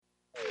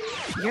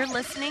You're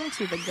listening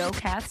to the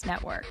GoCast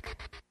Network.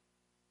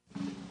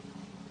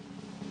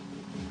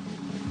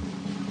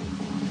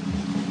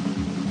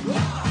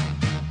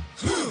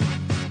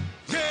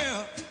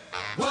 Yeah.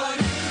 What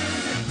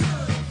is it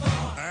good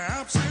for?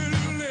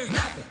 Absolutely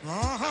nothing.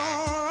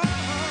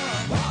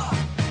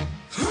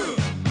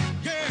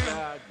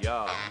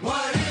 Yeah.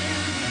 What is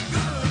it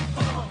good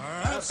for?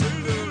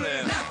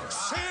 Absolutely nothing.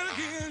 Say it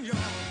again,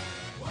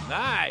 y'all.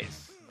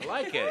 Nice. I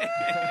like it.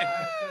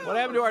 What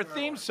happened to our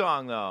theme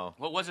song, though?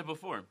 What was it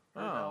before?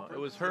 Oh, it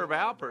was Herb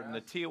Alpert and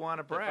the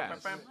Tijuana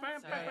Brass.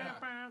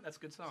 That's a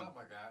good song.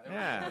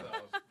 Yeah.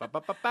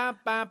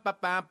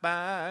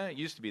 Ba-ba-ba-ba-ba-ba-ba. It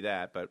used to be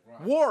that, but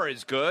war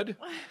is good.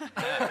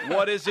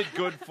 What is it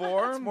good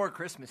for? It's more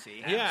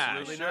Christmassy. Yeah,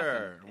 Absolutely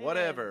sure.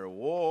 Whatever.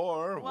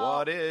 War. Well-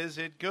 What is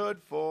it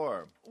good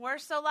for? We're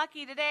so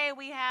lucky today.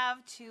 We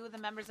have two of the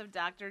members of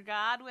Dr.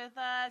 God with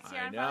us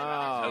here I on know.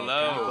 Father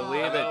Hello. Can you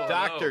believe Hello, it?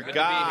 Dr. hello. Good to be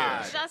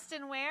God. here.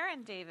 Justin Ware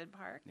and David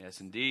Park.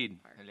 Yes, indeed.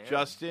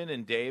 Justin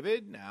and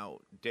David. Now,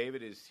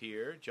 David is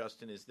here.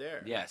 Justin is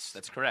there. Yes,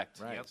 that's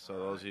correct. Right. Yep. So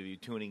those of you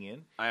tuning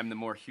in. I am the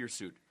more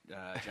hirsute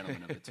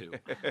gentleman of the two.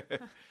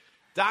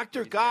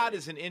 Dr. God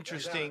is an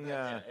interesting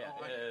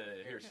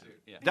Hirsute.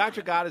 Yeah.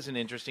 Dr. God is an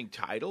interesting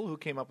title. Who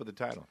came up with the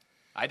title?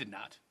 I did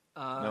not.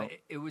 No.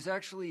 It was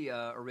actually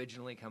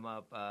originally come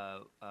up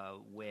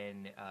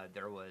when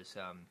there was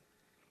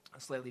a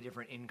slightly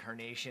different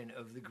incarnation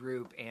of the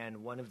group,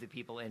 and one of the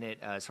people in it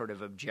sort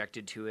of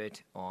objected to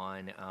it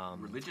on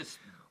Religious.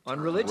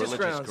 religious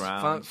grounds.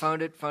 grounds.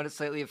 Found it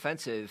slightly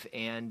offensive,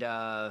 and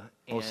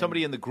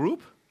Somebody in the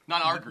group?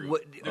 Not our group.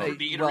 What- the well,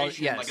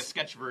 iteration, yes. like a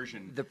sketch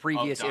version. the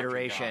previous of Dr.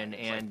 iteration, God.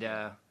 It's and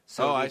like,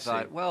 so Oh, we I see.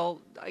 thought,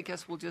 well, I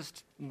guess we'll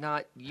just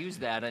not use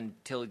that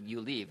until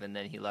you leave, and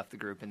then he left the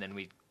group, and then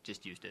we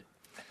just used it.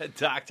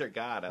 Dr.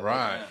 God. I like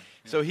Right. that.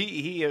 So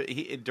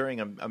he during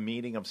a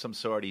meeting of some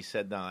sort, he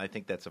said, "No, I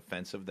think that's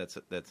offensive. That's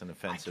an I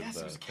offensive guess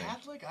it was thing."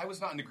 Catholic. I was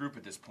not in the group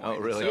at this point. Oh,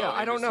 really? So Yeah,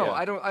 I it don't was- know. yeah.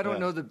 I don't Yeah.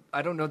 know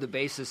I don't know the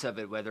basis of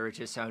it. Whether it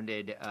just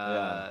sounded.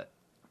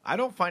 I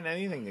don't find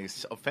anything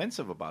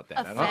offensive about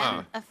that. I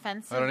don't.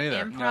 Offensive I don't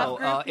either. improv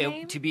No, group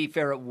name? to be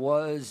fair, it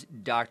was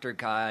Dr.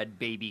 God,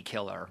 Baby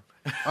Killer.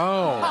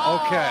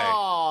 Oh, okay.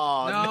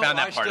 Oh, No, found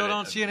that I part still of it.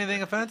 don't see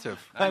anything offensive.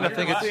 I don't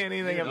think it's see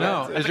anything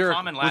no. offensive. Is there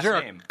common was last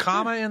there name. a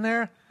comma in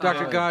there?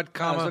 Dr. God,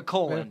 comma was a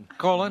colon.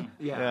 Colon.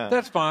 Yeah.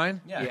 That's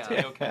fine. Yeah.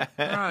 Yeah. Okay.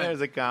 Right. There's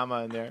a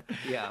comma in there.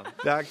 Yeah,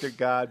 Dr.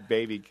 God,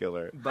 baby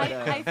killer. but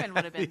Hyphen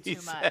would have been he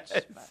too much.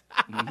 says.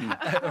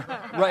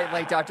 But. right,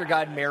 like Dr.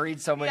 God married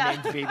someone Yeah.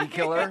 named Baby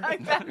Killer.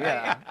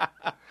 Yeah,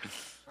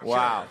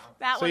 Wow.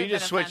 That So you would've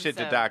just been switched it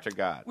to offensive. Dr.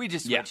 God. we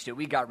just Yeah. switched it.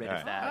 We got rid All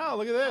of right. that. Oh,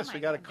 look at this. Oh we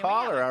my got a God,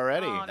 caller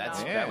already. Oh, That's-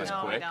 no, that was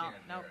no, quick. We don't.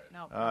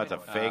 Nope. Oh, it's a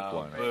fake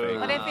one. A boo. fake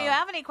But one. if you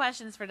have any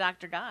questions for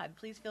Dr. God,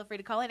 please feel free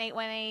to call in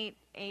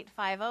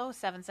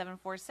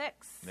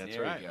 818-850-7746. That's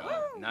There we right.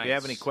 go. Nice. Do you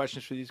have any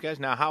questions for these guys?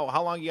 Now,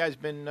 how long you guys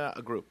been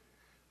a group?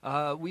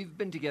 We've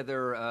been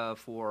together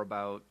for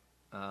about.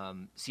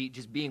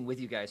 Just being with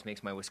you guys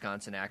makes my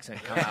Wisconsin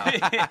accent come out.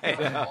 We're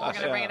going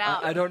to bring it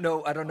out. I don't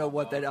know. I don't know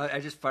what that. I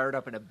just fired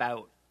up an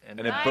about. And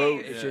And a Nice.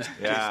 boat. It's just,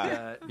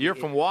 Yeah. You're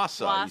from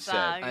Wausau, you Wausau, said.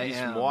 I He's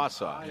am. from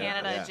Wausau.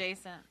 Canada Yeah.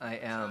 adjacent. I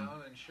am.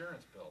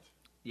 insurance built.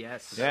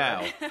 Yes.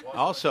 Yeah.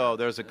 Also,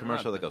 there's a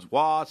commercial that goes,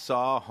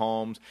 Wausau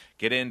Homes,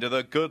 get into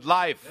the good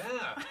life.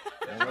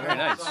 Very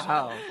nice.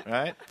 Wow.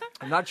 Right?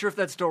 I'm not sure if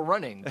that's still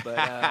running, but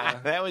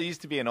That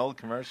used to be an old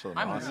commercial. in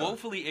I'm Wausau.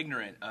 woefully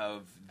ignorant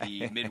of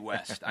the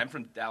Midwest. I'm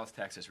from Dallas,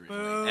 Texas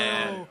originally.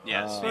 And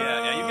yes,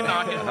 yeah, you can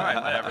knock it. All right,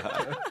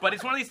 whatever. But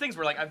it's one of these things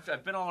where, like,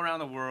 I've been all around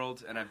the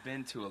world, and I've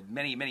been to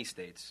many, many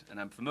states, and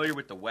I'm familiar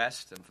with the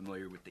West, I'm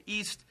familiar with the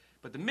East,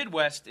 but the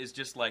Midwest is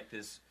just like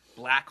this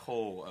black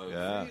hole of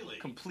Yeah.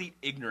 complete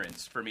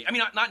ignorance for me. I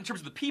mean, not in terms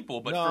of the people,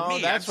 but No, for me,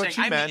 that's I'm what saying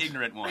you I'm meant. the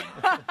ignorant one.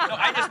 No,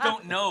 I just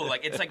don't know.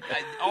 Like, it's like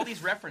all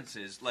these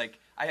references, like,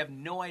 I have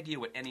no idea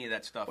what any of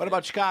that stuff What is.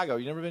 about Chicago?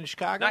 You never been to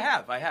Chicago? I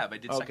have. I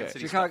did Okay. Second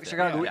City Chicago, stuff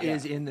there. Chicago Yeah.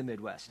 is in the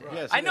Midwest.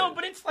 Yes, I it know, is.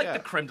 but it's like Yeah. the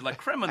creme de la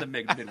creme of the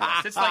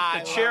Midwest. It's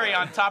like the cherry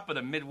on top of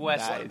the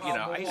Midwest, Nice.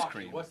 ice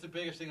cream. What's the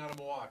biggest thing out of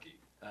Milwaukee?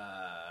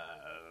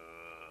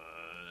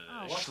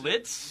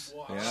 Schlitz?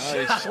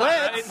 Yeah,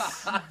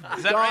 Schlitz.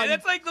 Is that right?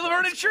 That's like the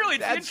Laverne and Shirley.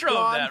 It's the That's intro of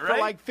gone that, for right?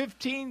 like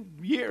 15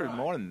 years,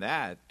 more than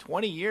that.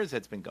 20 years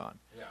that's been gone.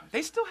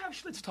 They still have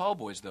Schlitz Tall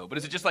Boys, though. But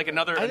is it just like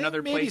another I think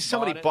maybe place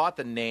somebody it? bought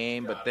the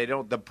name, but they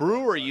don't. The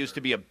brewery used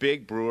to be a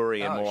big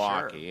brewery in Oh,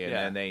 Milwaukee, sure. and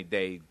Yeah. then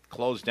they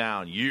closed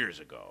down years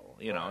ago.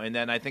 You know, and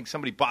then I think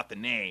somebody bought the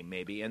name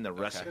maybe and the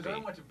recipe.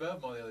 went to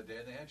Bevmo the other day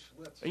and they had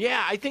Schlitz.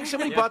 Yeah, I think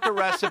somebody bought the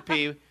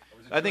recipe.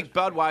 I think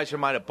Budweiser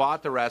might have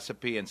bought the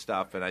recipe and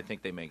stuff, and I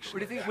think they make. What do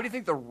you Schlitz. think? What do you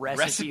think the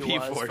recipe, Recipe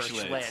was for for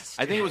Schlitz. Schlitz?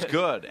 I think it was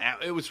good.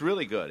 It was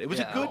really good. It was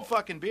Yeah. a good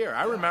fucking beer.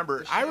 I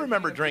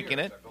remember drinking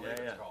it.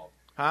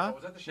 Huh?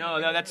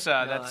 No, that's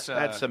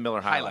That's a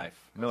Miller High High Life.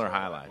 Life. Miller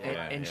High Life. And,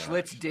 Yeah, and yeah.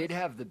 Schlitz did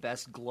have the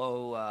best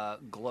glow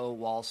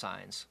wall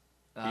signs.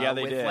 Yeah,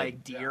 they with did.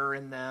 like deer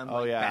in them,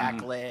 Oh, like yeah.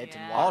 backlit,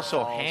 and Yeah. Also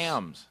waterfalls.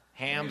 hams.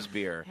 Ham's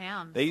beer.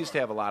 Ham's. They used to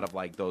have a lot of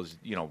like those,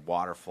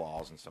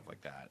 waterfalls and stuff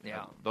like that.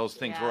 Yeah. Those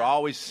things Yeah. were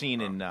always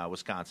seen in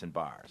Wisconsin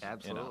bars.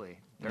 Absolutely.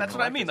 That's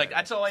what I mean. Like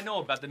that's all I know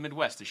about the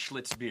Midwest is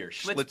Schlitz beer.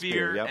 Schlitz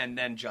beer, yep. and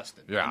then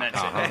Justin. Yeah. And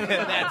that's And it.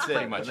 that's it.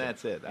 pretty much and it.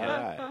 that's it. All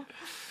right.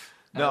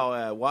 No,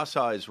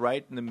 Wausau is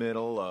right in the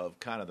middle of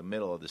the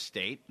middle of the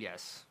state,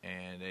 Yes.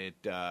 and it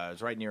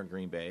is right near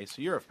Green Bay.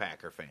 So you're a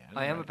Packer fan.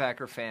 I am a right?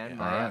 Packer fan.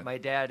 All right. My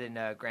dad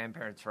and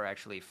grandparents are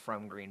actually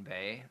from Green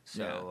Bay.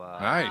 So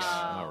Nice.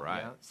 All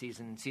right. yeah,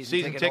 season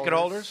Season ticket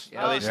holders?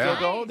 Yeah. Oh, they still Yeah.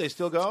 go? They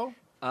still go?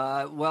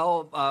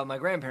 My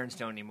grandparents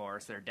don't anymore.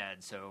 So they're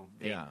dead. So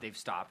they've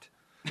stopped.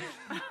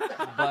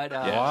 But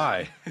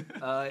Why?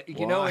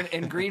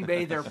 in Green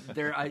Bay,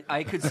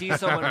 I could see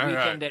someone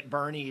weekend at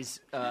Bernie's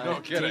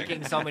kidding.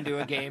 taking someone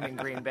to a game in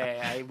Green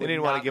Bay. They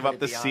didn't want to give up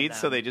the seats,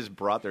 so they just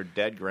brought their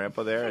dead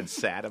grandpa there and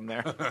sat him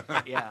there.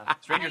 yeah.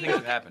 Stranger things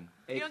have happened.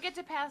 You don't get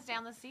to pass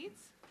down the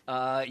seats?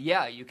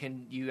 Yeah, you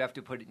can. You have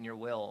to put it in your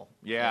will.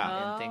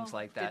 Yeah. and things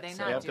like Did that. they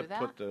So not You have do to that?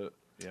 put the.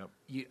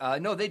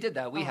 Yep. no, they did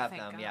that. We Oh, have thank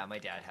them. God. Yeah, my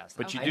dad has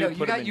them. But you I do know, put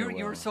you them got in you. your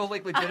You were will. so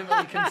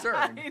legitimately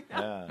concerned.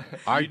 Yeah.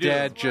 Our do.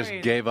 dad just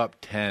Worried. gave up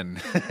 10.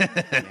 He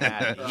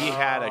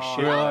had a shit.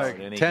 We were load,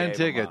 and like, he 10 gave 'em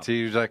tickets. up.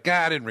 He was like,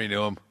 I didn't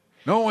renew them.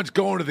 No one's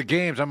going to the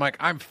games. I'm like,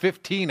 I'm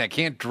 15. I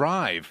can't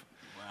drive.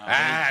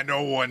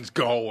 No one's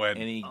going.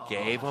 And he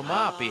gave them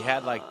up. He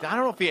had I don't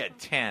know if he had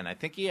 10. I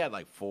think he had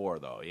 4,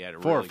 though. He had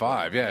 4 or really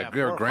 5, good- yeah,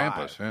 they were 4 or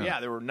grandpas, 5. yeah.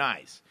 They were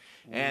nice.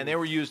 And they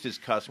were used as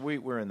customers. We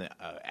were in the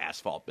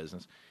asphalt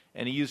business.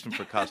 And he used them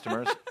for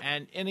customers.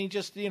 and he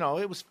just, it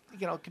was,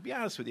 to be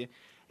honest with you,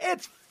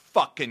 it's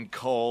fucking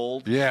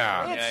cold.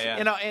 Yeah. It's,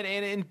 Yeah. And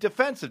in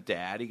defense of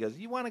Dad, he goes,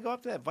 you want to go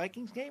up to that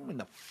Vikings game in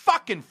the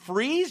fucking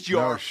freeze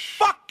your No,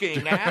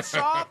 fucking ass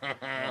off?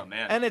 Oh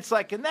man. And it's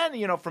and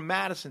then, from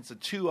Madison, it's a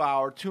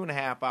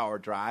 2.5 hour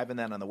drive. And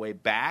then on the way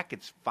back,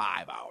 it's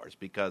 5 hours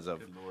because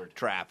of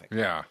traffic.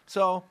 Yeah.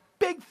 So,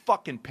 big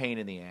fucking pain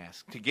in the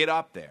ass to get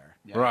up there.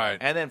 Right.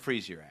 And then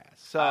freeze your ass.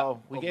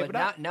 So, we gave but it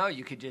up. now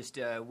you could just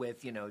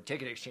with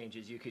ticket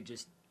exchanges, you could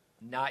just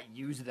not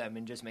use them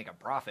and just make a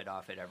profit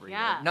off it every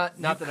Yeah. year. Not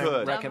that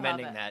could. I'm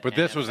recommending Love it. that. But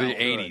this was the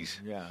NFL. 80s.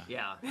 Yeah.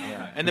 Yeah.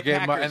 Yeah. And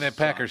the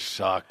Packers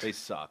sucked. They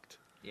sucked.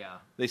 Yeah.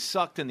 They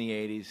sucked in the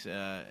 80s.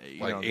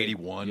 Like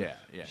 81? Yeah.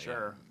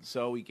 Sure. Yeah.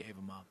 So, we gave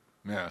them up.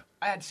 Yeah.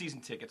 I had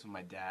season tickets with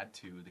my dad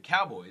to the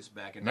Cowboys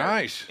back in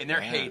Nice. their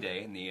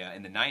heyday in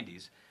the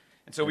 90s.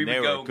 And so And we they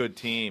would were go a good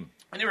team.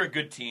 and they were a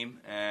good team,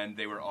 and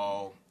they were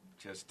all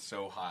just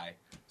so high,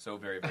 so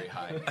very, very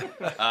high.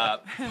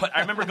 But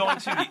I remember going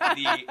to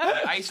the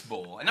Ice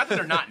Bowl, and not that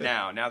they're not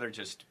now. Now they're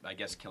just, I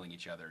guess, killing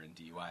each other in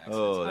DUI accidents.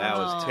 Oh, that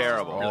was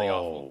terrible. Really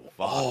Oh.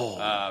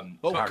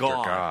 awful. Dr.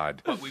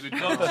 God. But we would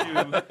go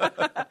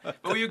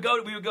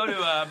to, we would go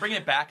to bringing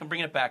it back. I'm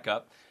bringing it back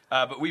up.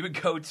 But we would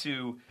go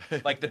to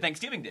the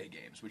Thanksgiving Day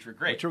games, which were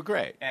great. Which were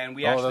great. And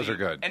we Oh, actually, those are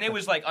good. And it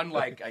was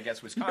unlike, I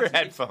guess, Wisconsin. Your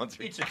headphones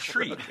are It's a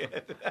treat.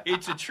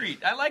 It's a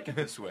treat. I like it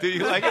this way. Do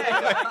you like it?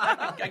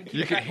 I can keep You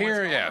can track of what's hear,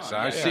 going yes,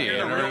 on. I see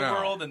Here's it. the I real know.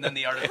 world and then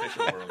the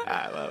artificial world.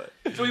 I love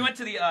it. So we went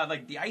to the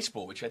the Ice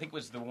Bowl, which I think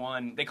was the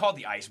one they called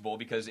the Ice Bowl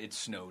because it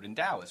snowed in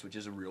Dallas, which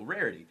is a real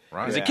rarity.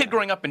 Right. As a Yeah. kid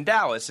growing up in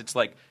Dallas, it's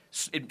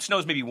it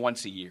snows maybe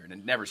once a year and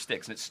it never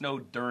sticks. And it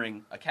snowed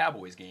during a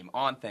Cowboys game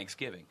on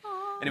Thanksgiving,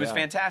 and it was Yeah.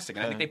 fantastic.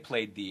 And I think they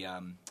played the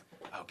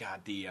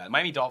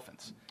Miami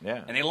Dolphins.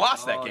 Yeah. And they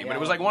lost that Oh, game, yeah. but it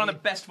was one of the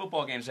best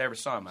football games I ever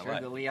saw in my Sure,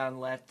 life. the Leon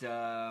Lett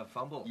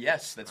fumble.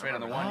 Yes, that's right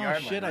on the 1 Oh,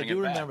 yard line. shit, I Bring do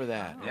it back. remember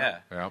that. Yeah.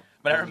 Yep.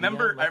 But I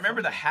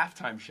remember the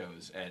halftime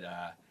shows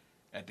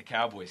at the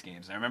Cowboys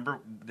games. And I remember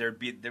there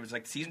was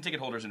season ticket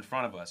holders in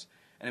front of us,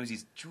 and it was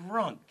these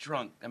drunk.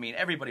 I mean,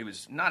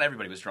 not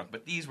everybody was drunk,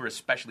 but these were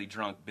especially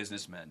drunk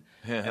businessmen.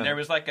 And there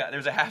was a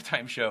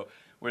halftime show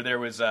where there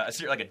was a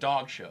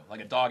dog show, like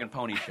a dog and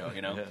pony show,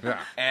 Yeah.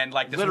 And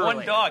this Literally.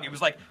 one dog, it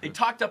was they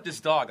talked up this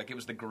dog like it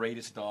was the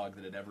greatest dog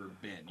that had ever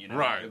been,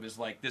 Right. It was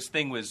this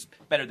thing was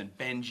better than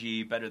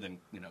Benji, better than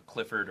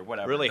Clifford or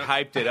whatever. Really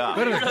hyped it up.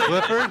 Better than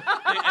Clifford?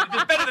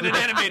 It's better than an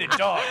animated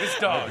dog. This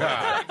dog.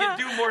 It can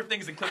do more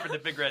things than Clifford the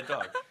Big Red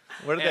Dog.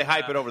 Where did they And,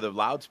 hype it over the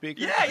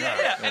loudspeaker?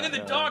 Yeah. And then the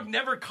dog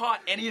never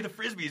caught any of the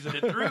frisbees that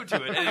it threw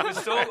to it. And it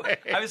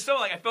was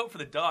I felt for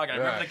the dog. And I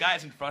remember Right. the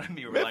guys in front of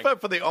me were I like,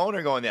 felt for the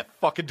owner going, that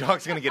fucking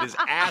dog's going to get his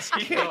ass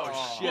kicked.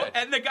 oh, shit.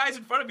 And the guys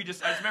in front of me I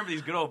just remember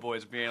these good old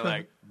boys being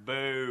like,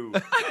 boo, boo.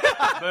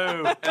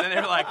 And then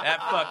they were like, that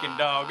fucking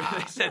dog.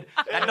 They said,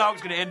 that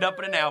dog's going to end up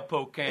in an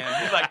Alpo can.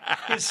 He's like,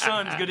 his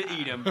son's going to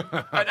eat him. And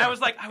I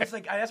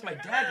asked my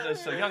dad, because I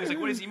was so young, he's like,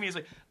 what does he mean? He's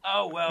like,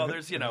 oh, well,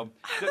 there's,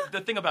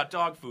 the thing about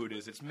dog food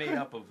is it's made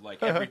up of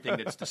everything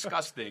that's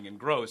disgusting and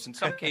gross. In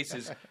some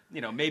cases,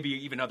 maybe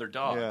even other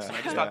dogs. Yeah, And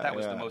I just thought that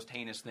was yeah. the most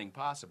heinous thing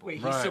possible. Wait,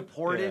 he Right.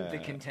 supported Yeah. the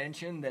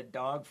contention that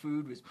dog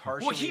food was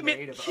partially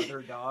made of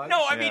other dogs?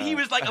 No, I mean, Yeah. he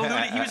was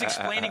he was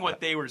explaining what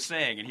they were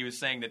saying, and he was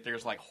saying that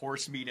there's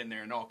horse meat in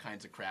there and all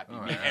kinds of crappy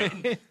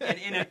meat.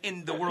 And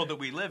in the world that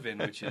we live in,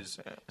 which is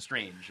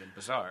strange and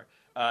bizarre,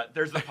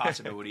 there's the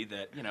possibility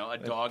that a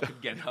dog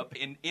could get up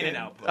in an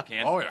output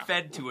can,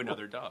 fed to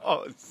another dog.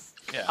 Oh,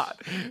 yeah. God.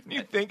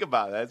 You think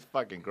about it, that's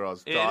fucking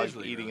gross. It Dogs is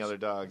really eating gross. other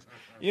dogs.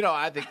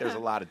 I think there's a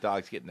lot of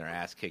dogs getting their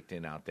ass kicked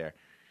in out there.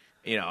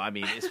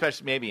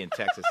 Especially maybe in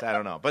Texas, I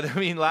don't know. But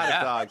a lot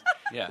of dogs.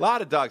 Yeah. A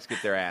lot of dogs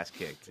get their ass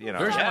kicked.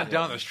 There's one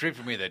down the street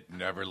from me that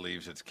never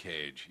leaves its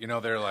cage.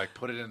 They're like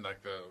put it in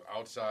like the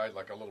outside,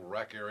 like a little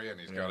rec area, and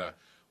he's got a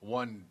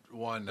one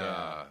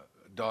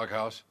dog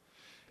house.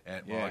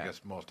 And I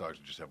guess most dogs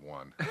just have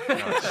one.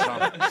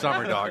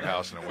 Summer dog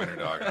house and a winter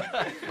dog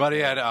house. But he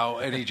had,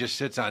 and he just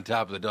sits on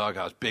top of the dog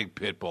house, big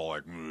pit bull,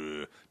 like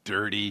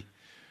dirty,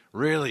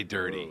 really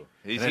dirty.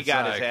 He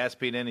got his ass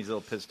beat in. He's a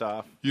little pissed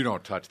off. You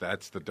don't touch that.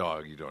 That's the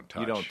dog. You don't touch.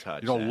 You don't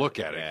touch. You don't that. look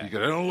at it. Yeah. You go,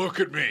 don't look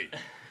at me.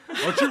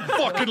 Don't you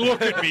fucking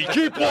look at me.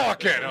 Keep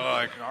walking. I'm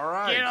like, all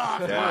right. Get off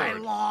my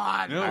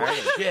lawn. No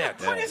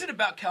shit. What is it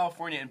about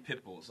California and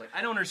pit bulls? Like,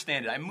 I don't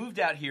understand it. I moved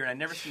out here and I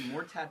never seen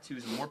more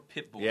tattoos and more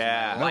pit bulls.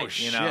 Yeah, in my life. No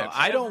shit.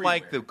 I don't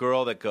like Everywhere. the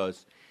girl that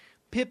goes,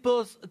 pit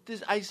bulls,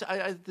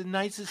 the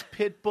nicest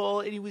pit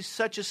bull, and he was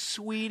such a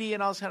sweetie,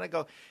 and I was kind of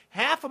go.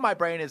 Half of my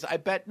brain is, I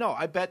bet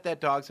that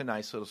dog's a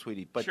nice little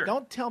sweetie, but Sure.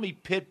 don't tell me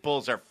pit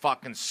bulls are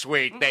fucking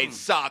sweet. They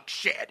suck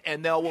shit,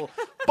 and they will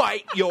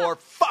bite your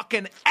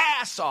fucking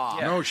ass off.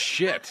 No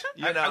shit.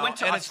 I went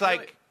to and Australia. it's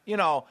like,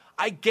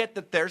 I get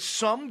that there's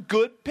some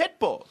good pit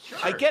bulls.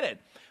 I get it,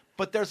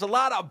 but there's a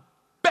lot of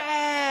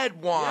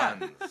bad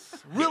ones,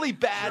 really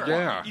bad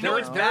Yeah. ones. You know,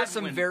 it's There are bad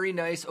some when- very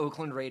nice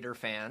Oakland Raider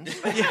fans.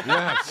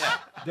 Yes.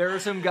 There are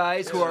some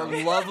guys who are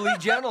lovely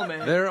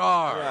gentlemen There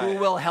are. who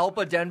will help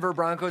a Denver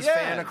Broncos Yes.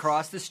 fan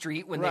across the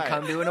street when Right. they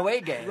come to an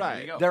away game. Right.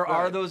 There you go. There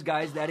are Right. those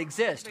guys that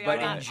exist, We but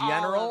are in not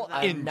general, all of them.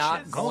 I'm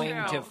not In going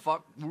general. to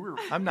fuck.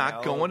 I'm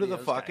not going to the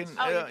those fucking. guys.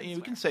 Oh, you can you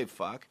swear. can say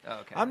fuck.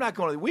 Okay. I'm not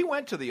going to. We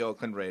went to the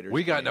Oakland Raiders.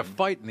 We got in a game.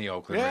 fight in the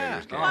Oakland Yeah.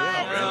 Raiders game. What?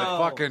 In the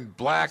fucking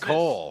black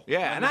hole.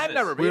 Yeah, and was I've this?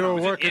 never been. We were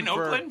Was it working in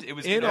for- Oakland? It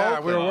was In Yeah,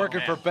 Oakland. we were working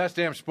man. for Best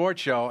Damn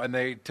Sports Show, and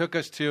they took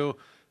us to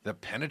the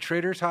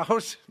Penetrator's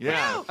house.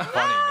 Yeah.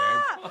 Funny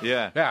name.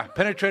 Yeah. Yeah,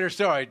 Penetrator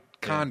Story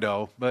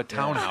condo, but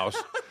townhouse.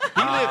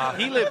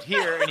 He lived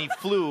here, and he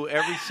flew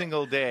every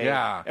single day.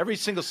 Yeah. Every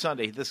single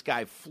Sunday, this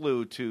guy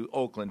flew to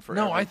Oakland for.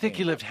 No, every I think he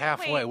game. lived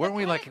halfway. Wait, Weren't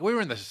we what? like we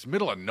were in the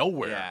middle of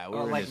nowhere? Yeah, we Oh,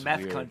 were in like this meth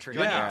weird- country.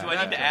 Do I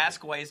Yeah. need to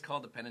ask why he's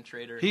called the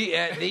penetrator? He,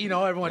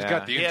 everyone's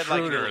got the he had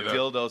like intruder.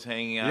 little the- dildos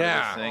hanging out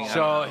of this thing. Yeah. I So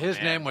don't know. his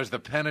name was the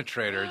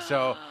Penetrator.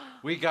 So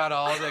we got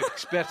all the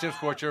expensive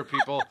sports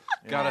people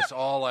got us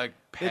all like.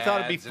 They thought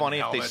it'd be pads and funny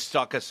if they helmets.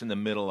 stuck us in the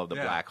middle of the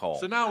Yeah. black hole.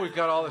 So now we've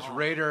got all this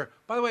Raider.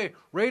 By the way,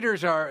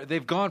 Raiders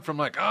they've gone from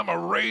like I'm a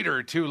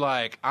Raider to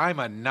like I'm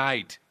a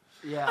knight.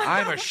 Yeah.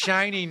 I'm a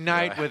shiny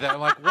knight with it. I'm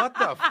like, what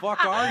the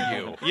fuck are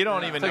you? You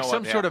don't even It's know like what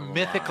some sort of half them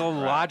mythical, are.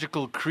 Right.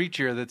 logical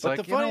creature that's But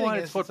like, the you know funny what? thing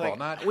It's is, football, like,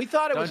 not we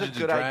thought it was a Dungeons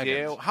good and idea.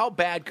 Dragons. How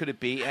bad could it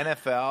be?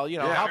 NFL,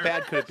 Yeah. how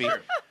bad could it be?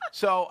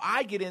 So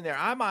I get in there.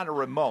 I'm on a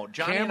remote.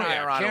 Johnny and I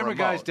are on a camera remote.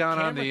 guys down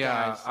on Camera the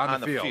guys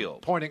on the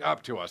field, pointing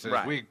up to us as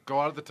Right. we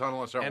go out of the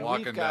tunnel and start And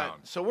walking we've got, down.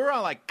 So we're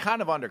on like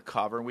kind of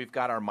undercover, and we've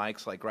got our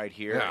mics like right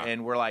here, Yeah.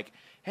 and we're like,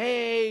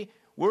 hey,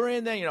 we're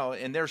in there,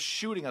 and they're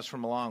shooting us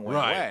from a long way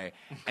Right. away.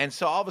 And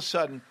so all of a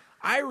sudden,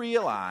 I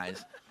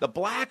realize the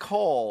black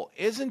hole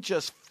isn't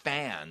just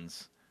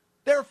fans;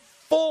 they're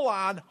full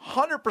on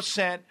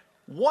 100%,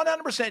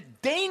 100%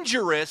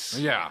 dangerous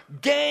Yeah.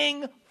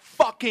 gang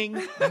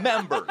fucking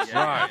members.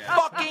 Right.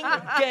 Fucking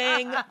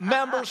gang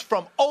members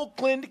from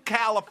Oakland,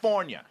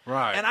 California.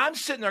 Right. And I'm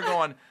sitting there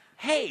going,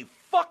 hey,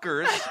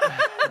 fuckers.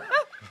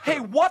 Hey,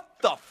 what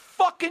the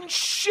fucking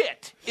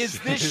shit is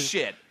this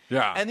shit?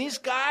 Yeah. And these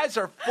guys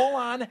are full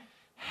on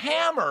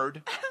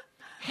hammered,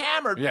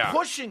 Yeah.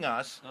 pushing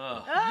us.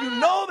 You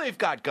know they've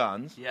got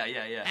guns. Yeah.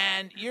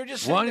 And you're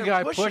just sitting One there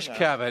guy pushing pushed us.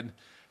 Kevin,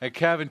 and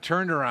Kevin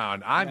turned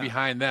around. I'm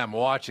behind them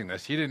watching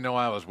this. He didn't know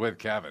I was with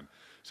Kevin.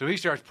 So he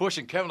starts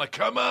pushing Kevin like,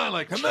 come on,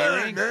 like Come on,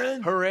 cheering,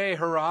 man. hooray,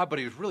 hurrah. But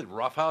he was really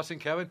roughhousing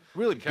Kevin.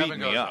 Really Kevin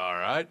beating goes, me up. all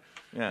right.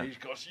 Yeah. He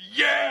goes,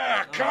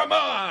 yeah, come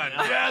on.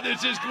 Yeah,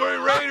 this is great.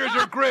 Raiders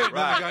are great. And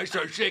then Right. the guy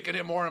starts shaking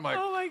him more. I'm like,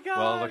 Oh, my God.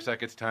 well, it looks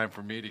like it's time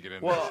for me to get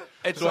in Well,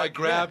 there. it's So I like-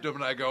 grabbed him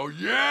and I go,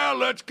 yeah,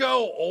 let's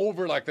go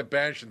over like the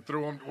bench and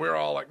threw him. We're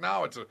all like,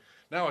 now it's a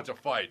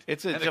fight.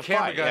 It's and a the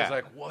camera fight, guy's yeah.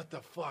 like, what the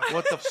fuck?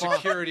 What the fuck?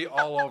 Security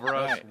all over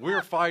us. Right.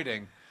 We're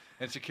fighting.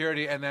 And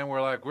security, and then we're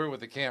like, we're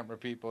with the camera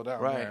people down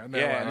Right.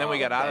 there. Yeah, and then we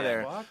got out of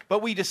there. Fuck?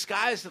 But we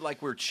disguised it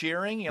like we're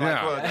cheering. You know,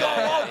 Yeah. like,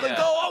 go Oakland,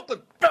 go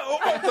Oakland, go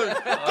Oakland,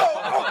 go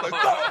Oakland,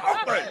 go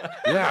Oakland.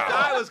 Yeah.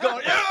 I was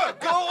going, yeah,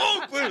 go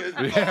Oakland,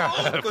 go Yeah,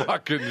 Oakland.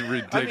 fucking I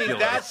ridiculous. mean,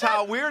 that's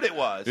how weird it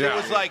was. Yeah. It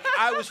was like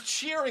I was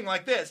cheering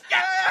like this,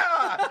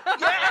 yeah,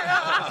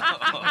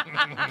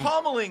 yeah,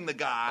 pummeling the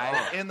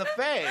guy in the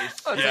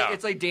face. Oh, it's, Yeah. like,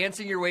 it's like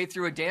dancing your way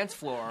through a dance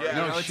floor. Yeah. You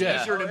No know, it's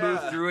shit. easier to Oh, move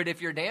yeah. through it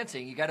if you're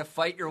dancing. You got to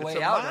fight your It's way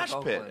a out mosh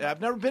of pit. Oakland.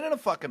 I've never been in a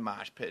fucking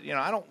mosh pit. You know,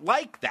 I don't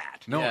like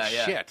that. no Yeah,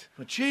 yeah. shit.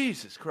 But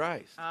Jesus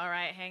Christ. All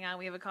right, hang on.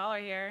 We have a caller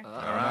here. Oh,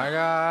 my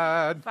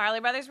God. Farley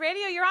Brothers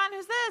Radio, you're on.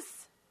 Who's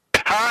this?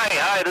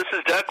 Hi, this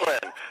is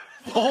Declan.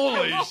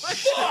 Holy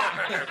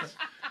shit.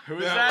 Who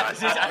is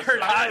that? I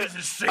heard this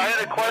is I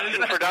had a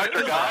question for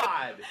Dr.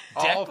 God.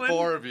 All Declan?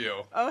 4 of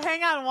you. Oh,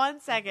 hang on 1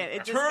 second.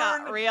 It just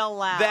got real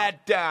loud.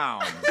 That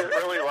down. It's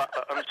really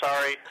I'm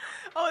sorry.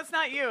 Oh, it's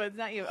not you. It's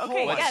not you.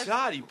 Okay, Oh my yes.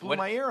 God, you blew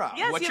my ear out.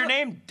 Yes, What's you your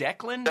have- name?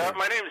 Declan?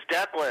 My name's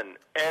Declan,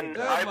 and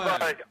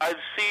Declan. I've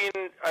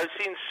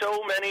seen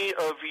so many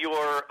of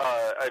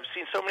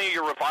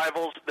your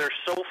revivals. They're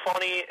so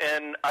funny,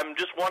 and I'm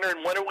just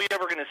wondering, when are we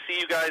ever going to see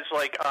you guys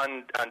like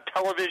on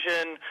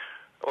television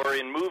or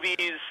in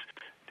movies?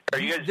 Are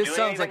you guys This doing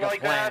sounds anything like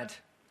a plant. that?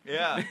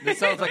 Yeah. This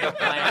sounds like a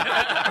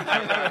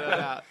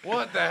plant.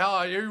 What the hell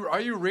are you? Are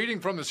you reading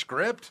from the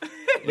script?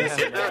 Is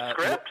there a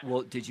script?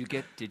 Well, did you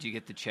get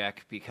the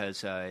check?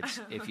 Because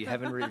if you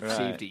haven't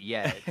received it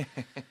yet,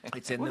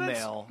 it's in the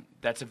mail.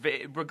 That's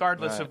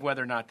regardless of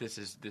whether or not this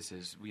is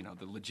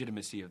the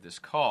legitimacy of this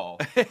call.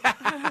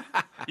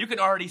 You can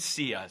already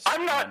see us.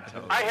 I'm not.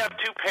 I have 2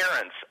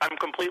 parents. I'm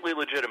completely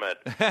legitimate.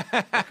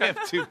 I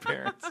have 2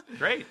 parents.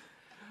 Great.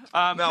 No,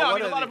 I what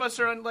mean, a are lot the- of us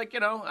are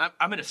on,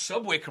 I'm in a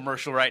Subway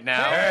commercial right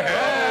now.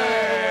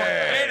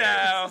 Hey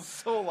now.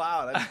 So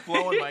loud. I'm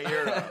blowing my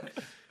ear out.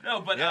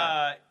 No, but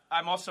Yeah.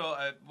 I'm also,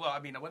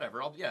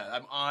 whatever.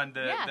 I'm on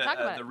talk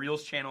about the it.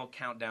 Reels Channel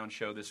countdown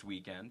show this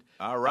weekend.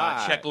 All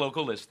right. Check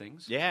local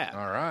listings. Yeah.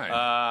 All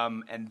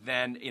right. And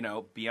then,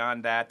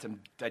 beyond that, I'm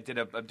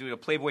doing a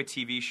Playboy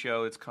TV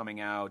show that's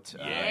coming out in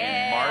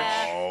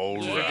March.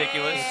 Which is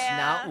ridiculous. It's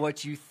not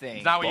what you think.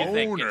 It's not what you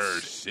think. Boner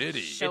It's, City.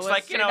 Show it's us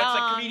like your it's like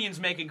dong. comedians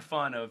making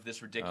fun of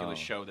this ridiculous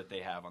show that they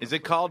have on. Is the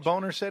it called Playboy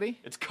Boner City?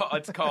 channel.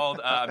 It's called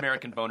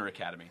American Boner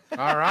Academy.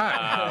 All right.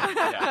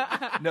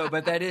 Yeah. No,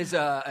 but that is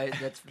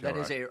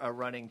a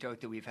running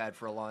joke that we've had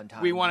for a long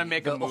time. We wanna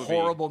make a the movie.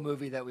 horrible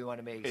movie that we want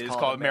to make. It's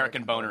called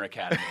American Boner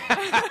Academy.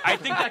 I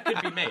think that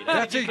could be made.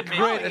 That's a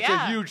great. That's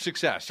yeah. a huge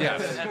success.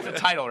 Yes. That's the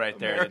title right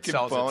there. American it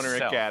sells Boner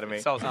itself. Academy.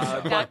 It sells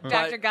itself.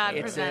 Dr. God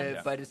it's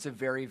presents. but it's a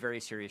very,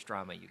 very serious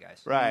drama, you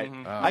guys. Right.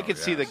 Oh, I could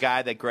see the yes.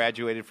 guy that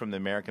graduated from the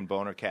American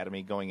Boner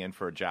Academy going in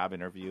for a job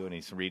interview, and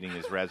he's reading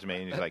his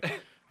resume, and he's like,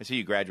 I see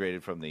you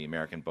graduated from the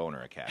American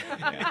Boner Academy.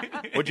 Yeah.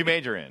 What'd you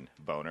major in?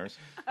 Boners.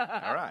 All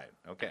right.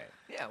 Okay.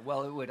 Yeah,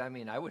 well, it would. I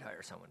mean, I would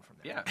hire someone from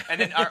there. Yeah, and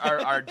then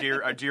our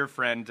dear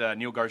friend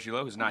Neil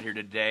Gargiulo, who's not here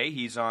today,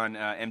 he's on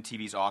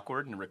MTV's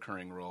Awkward in a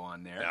recurring role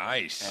on there.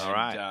 Nice. And, All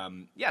right.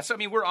 yeah, so I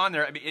mean, we're on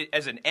there. I mean,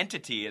 as an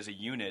entity, as a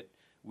unit,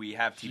 we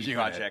have TV Unit.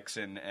 projects,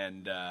 and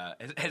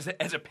as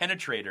a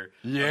penetrator,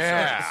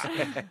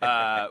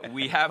 Yeah.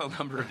 we have a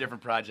number of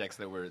different projects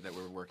that we're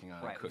working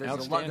on. Right. Cooking.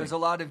 There's a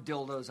lot of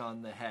dildos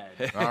on the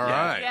head. All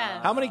right.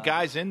 Yeah. How many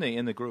guys in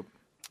the group?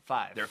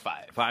 5. They're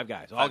 5. 5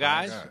 guys. All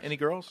guys? guys. Any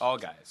girls? All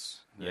guys.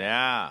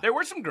 Yeah. There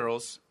were some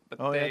girls, but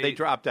Oh, yeah, they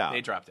dropped out.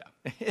 They dropped out.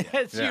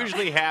 It Yeah.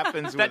 usually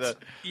happens with a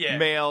yeah.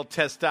 male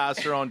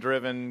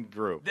testosterone-driven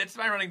group. That's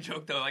my running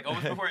joke, though. Like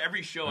almost before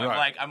every show,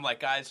 Right. I'm like,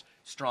 guys,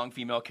 strong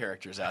female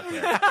characters out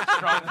there.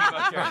 Strong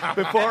female characters.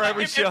 Before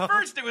every At show.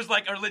 first, it was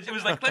like,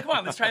 come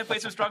on, let's try and play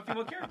some strong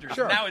female characters.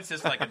 Sure. Now it's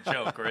just like a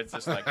joke, or it's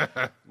just like,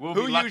 we'll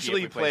Who be lucky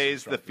usually if we play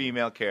plays some the strong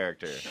female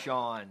character?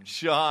 Sean.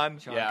 Sean.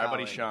 Yeah, our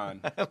buddy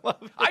Collin.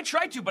 Sean. I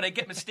try to, but I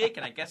get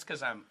mistaken. I guess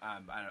because I'm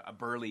a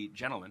burly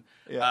gentleman.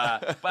 Yeah.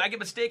 But I get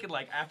mistaken.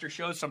 Like after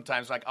shows,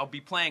 sometimes like I'll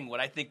be playing what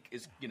I think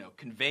is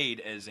conveyed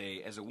as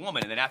a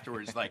woman, and then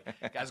afterwards, like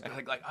guys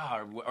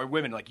or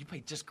women like you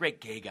play just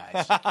great gay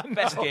guys,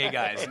 best gay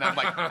guys, and I'm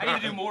like I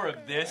need to do more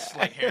of this,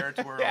 like hair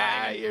twirling,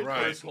 Yeah, and you're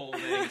right. purse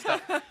holding and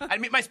stuff. I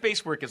mean, my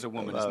space work as a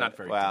woman is not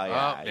very. Well, good.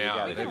 yeah. Oh, you yeah.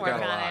 gotta We do can They've work got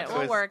a on lot. it.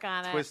 We'll work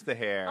on it. Twist the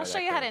hair. I'll show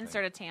that you how to kind of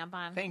insert a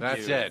tampon. Thank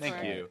That's you. it.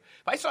 Thank you.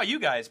 But I saw you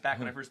guys back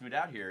when I first moved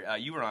out here.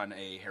 You were on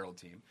a Herald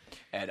team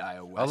at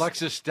Iowa West.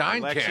 Alexis Steinkamp.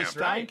 Alexis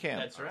Steinkamp.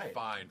 That's right.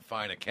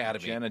 Fine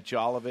academy. Jenna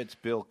Jolovitz,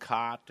 Bill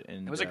Cott,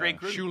 and It was a great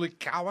group. Shuli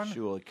Cowan.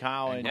 Shula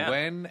Cowan, And Yeah.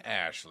 Gwen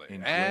Ashley.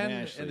 And And,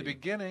 Gwen Ashley. in the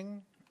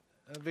beginning,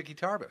 Vicky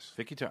Tarbus.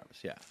 Vicky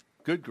Tarbus. Yeah,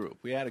 good group.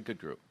 We had a good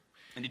group.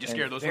 And did you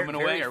scare those very- women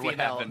away, very or what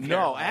female. happened?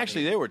 No,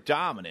 actually, they were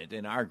dominant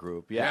in our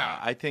group. Yeah, Yeah.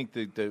 I think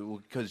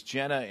because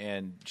Jenna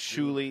and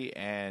Shuli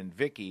and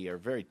Vicky are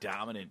very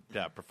dominant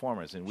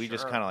performers, and we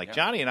just kind of like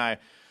Johnny and I.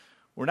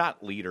 We're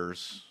not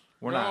leaders.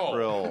 We're not No.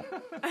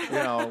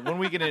 real. When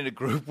we get in a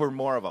group, we're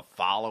more of a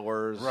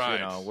followers.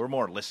 Right. We're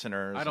more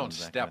listeners. I don't and that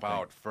step kind of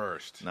out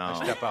first. No.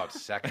 I step out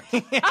second.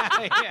 thing.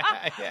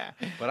 yeah.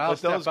 But I'll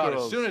step those out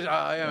girls- as soon as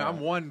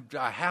I'm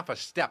half a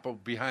step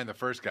behind the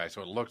first guy,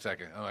 so it looks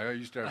like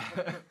you start.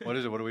 What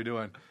is it? What are we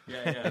doing? Yeah.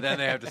 And then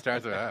they have to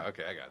start.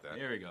 Okay, I got that.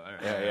 Here we go. All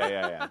right.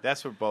 Yeah.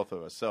 That's for both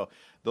of us. So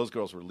those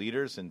girls were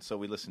leaders, and so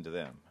we listened to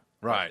them.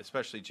 Right.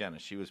 Especially Jenna.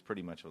 She was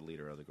pretty much a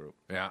leader of the group.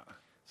 Yeah.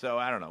 So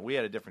I don't know. We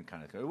had a different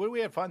kind of. We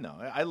had fun though.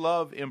 I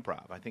love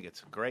improv. I think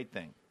it's a great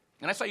thing.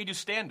 And I saw you do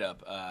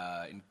stand-up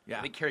in Yeah.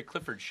 I think Carrie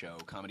Clifford's show,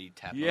 Comedy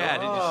Tap. Yeah,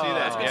 did you see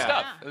that? It was good Yeah.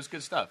 stuff. It was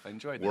good stuff. I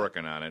enjoyed that.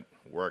 Working on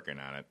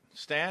it.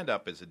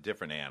 Stand-up is a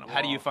different animal.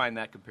 How do you find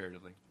that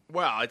comparatively?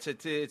 Well, it's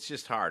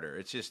just harder.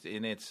 It's just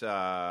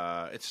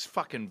it's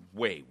fucking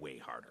way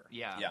harder.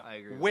 Yeah, Yeah. I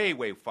agree.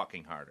 Way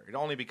fucking harder.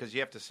 Only because you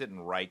have to sit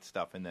and write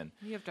stuff, and then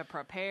You have to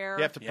prepare.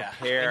 you have to Yeah.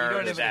 prepare. And you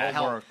don't there's even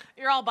help. homework.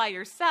 You're all by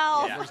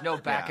yourself. Yeah. There's no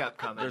backup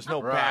coming. There's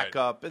no Right.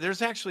 backup.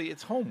 There's actually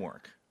it's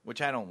homework,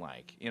 which I don't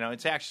like.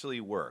 It's actually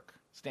work.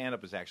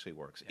 Stand-up is actually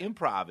works.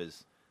 Improv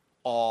is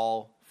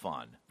all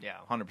fun. Yeah.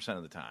 100%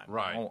 of the time.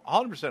 Right.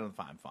 100% of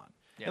the time fun.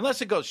 Yeah.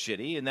 Unless it goes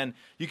shitty, and then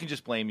you can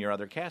just blame your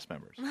other cast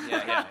members.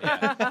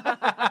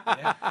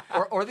 Yeah.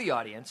 or the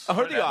audience.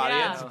 Or the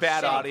audience, Yeah.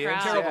 bad Shitty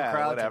audience, crowd. Terrible yeah,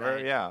 crowd whatever,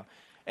 tonight. yeah.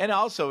 And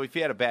also, if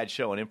you had a bad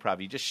show in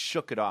improv, you just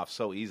shook it off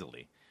so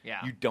easily.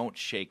 Yeah. You don't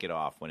shake it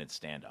off when it's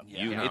stand-up.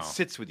 Yeah. No. It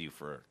sits with you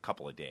for a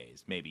couple of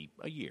days, maybe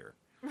a year.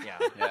 Yeah.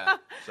 Yeah.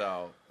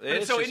 So, But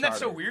it's so just isn't that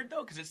so harder. weird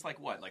though? Because it's like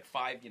what, like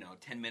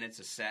 10 minutes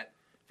a set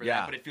for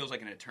Yeah. that, but it feels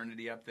like an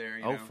eternity up there.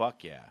 You Oh, know?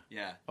 fuck yeah.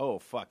 Yeah. Oh,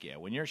 fuck yeah.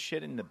 When you're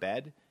shitting the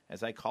bed,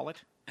 as I call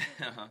it,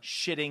 Uh-huh.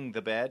 shitting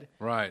the bed,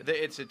 Right.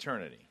 it's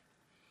eternity.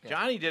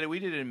 Johnny did it. We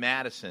did it in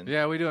Madison.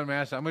 Yeah, we do in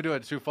Madison. I'm gonna do it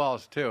at Sioux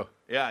Falls too.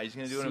 Yeah, he's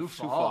going to do it in Sioux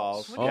Sioux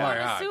Falls. Falls. Oh Yeah. my to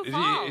God! Sioux Is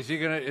Falls. he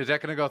gonna? Is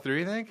that gonna go through?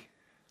 You think?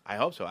 I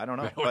hope so. I don't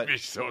know. That would But be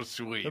so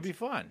sweet. it'll be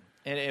fun.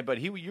 But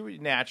you were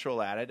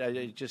natural at it.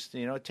 It just,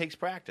 it takes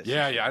practice.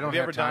 Yeah, I don't have you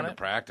have ever time done to it?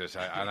 practice.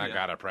 I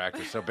gotta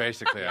practice. So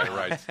basically, I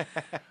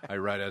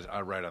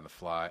write on the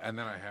fly, and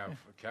then I have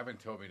Kevin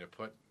told me to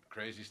put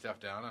crazy stuff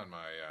down on my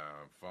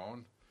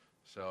phone.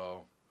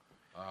 So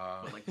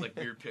like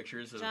weird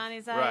pictures of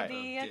Johnny's Right.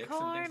 idea dicks and things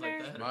corner.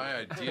 like that. my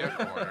idea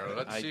corner.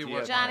 Let's see Idea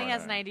what Johnny corner.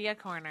 has an idea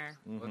corner.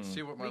 Let's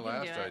see what my We can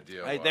last do it.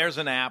 idea Hey, was. there's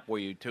an app where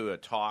you do a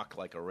talk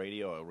like a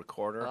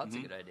recorder. Well, that's a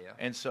good idea.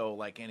 And so,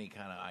 like any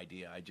kind of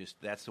idea,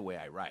 that's the way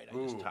I write. I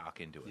just Ooh.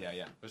 talk into it.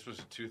 Yeah. This was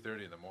at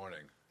 2:30 in the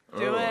morning.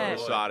 Do it.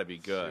 This ought to be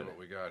See good. what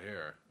we got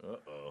here.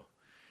 Uh-oh.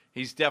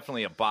 He's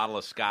definitely a bottle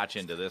of scotch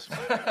into this one.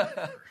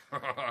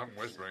 I'm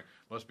whispering.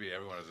 Must be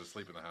everyone is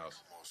asleep in the house.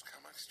 Most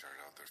comics start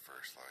out their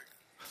first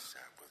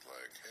set with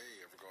hey,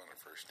 ever go on a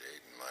first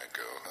date and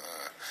go,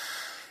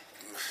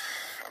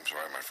 I'm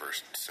sorry, my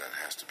first set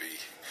has to be,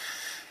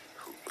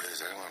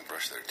 has anyone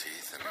brushed their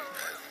teeth and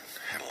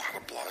had a lot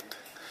of blood?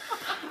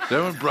 Did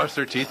everyone brush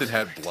their teeth and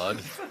had blood?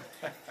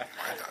 Am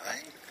I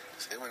dying?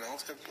 Does anyone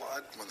else have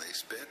blood when they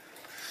spit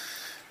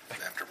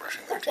after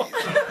brushing their teeth?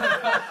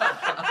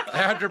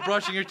 After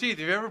brushing your teeth.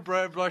 Have you ever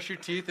brushed your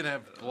teeth and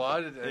have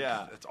blood?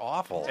 Yeah. It's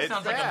awful.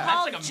 Sounds like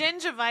Called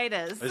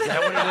gingivitis. Is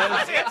that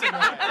what it is?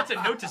 that's a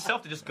note to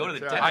self to just go to the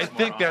dentist. I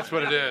think that's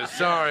what it is.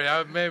 Sorry,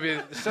 maybe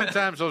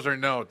sometimes those are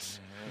notes.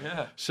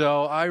 Yeah.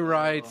 So I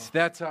write.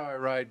 That's how I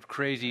write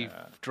crazy,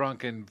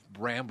 drunken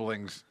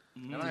ramblings.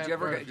 And I Did have you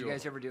ever? quite a Did you few.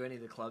 guys ever do any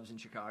of the clubs in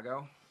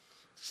Chicago?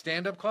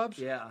 stand-up clubs?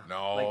 Yeah.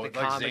 No, like the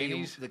like comedy,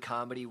 Zanies? the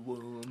comedy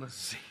womb.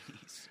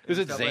 Is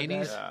it Stuff like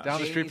Zanies that. down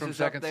the street Zanies from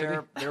is up Second City?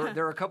 there.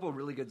 There are a couple of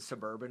really good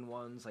suburban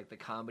ones, like the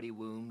Comedy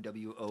Womb,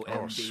 WOMB.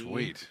 Oh,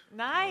 sweet.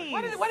 Nice.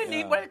 Why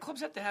do clubs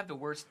have to have the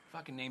worst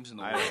fucking names in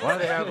the world? Why do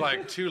they have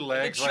like two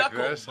legs They like chuckle.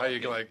 this? How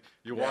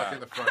you walk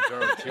in the front door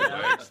with two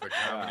legs, the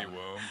comedy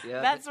womb.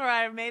 Yeah, That's where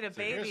I made a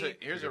baby.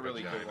 Here's a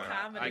really good one.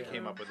 Comedy I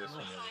came room. up with this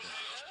one.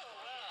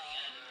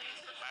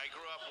 I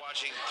grew up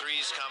watching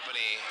Three's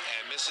Company,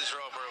 and Mrs.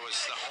 Roper was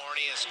the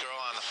horniest girl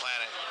on the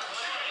planet.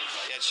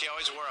 Yet she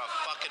always wore a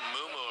fucking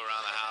moo-moo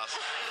around the house.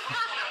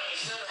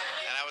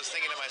 And I was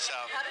thinking to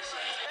myself,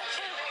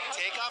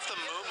 take off the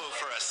moo-moo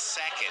for a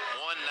second,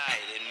 one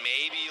night, and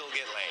maybe you'll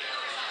get laid.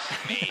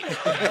 Maybe.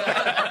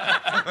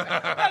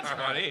 That's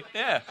funny.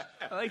 Yeah.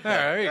 I like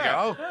that. There you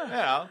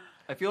go.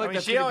 I feel like I mean,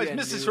 that's she gonna always, be a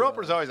Mrs. new,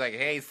 Roper's always like,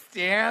 "Hey,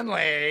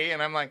 Stanley,"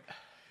 and I'm like,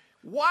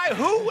 "Why?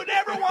 Who would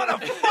ever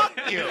want to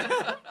fuck you?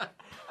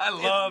 I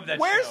love that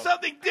Where's show.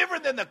 something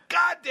different than the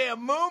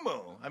goddamn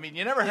moo-moo?" I mean,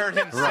 you never heard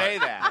him say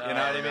that. You know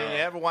what I mean? You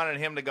ever wanted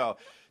him to go,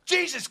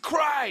 "Jesus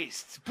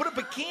Christ, put a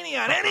bikini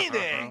on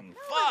anything."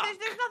 Fuck. There's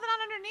nothing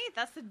on underneath.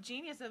 That's the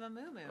genius of a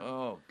moo-moo.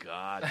 Oh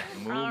God,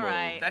 moo-moo. All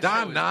right. That show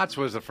Don is- Knotts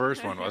was the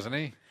first one, wasn't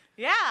he?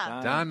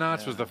 Yeah. Don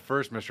Knotts was the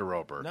first Mr.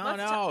 Roper.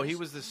 No, he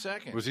was the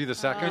second. Was he the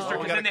second? Oh, we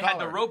Because got then a they had the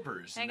caller.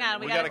 Ropers. Hang and on,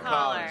 then we got a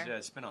caller. Yeah,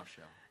 a spin-off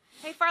show.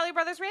 Hey, Farley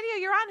Brothers Radio,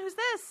 you're on. Who's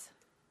this?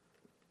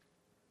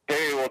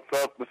 Hey,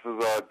 what's up? This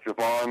is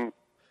Javon.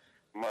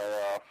 My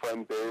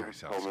friend Dave That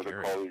sounds told me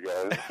scary. to call you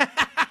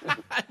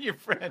guys. Your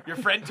friend. Your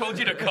friend told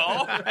you to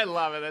call? I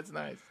love it. That's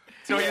nice.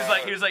 So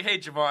he was like, hey,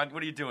 Javon,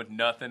 what are you doing?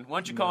 Nothing. Why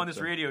don't you call on this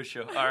radio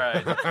show? All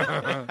right.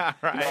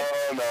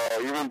 No,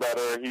 even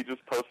better. He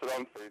just posted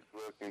on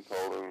Facebook and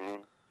told him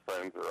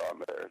friends are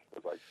on there.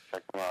 So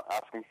check them out.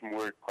 Ask them some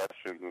weird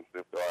questions and see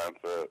if they'll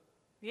answer it.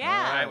 Yeah.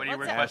 All right, what are your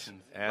let's weird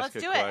questions? Let's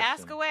do it.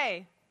 Ask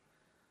away.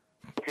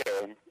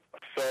 Okay.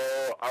 So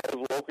I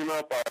was woken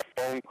up by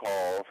a phone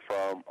call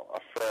from a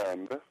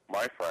friend,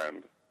 my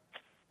friend,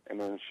 and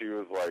then she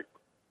was like,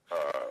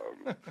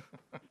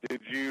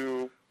 did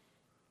you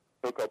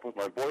hook up with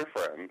my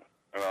boyfriend?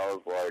 And I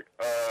was like,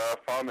 I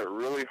found it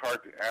really hard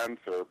to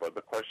answer, but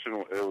the question,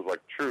 it was like,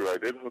 true, I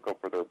did hook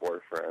up with her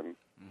boyfriend,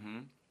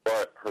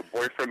 but her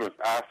boyfriend was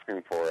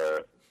asking for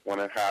it when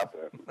it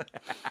happened.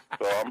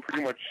 So I'm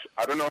pretty much,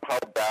 I don't know how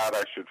bad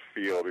I should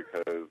feel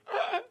because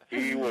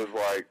he was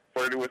like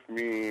flirting with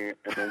me,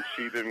 and then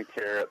she didn't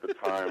care at the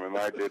time, and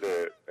I did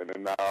it, and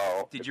then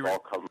now it's all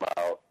come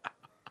out.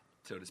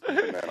 So to speak.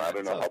 And then I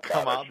don't know how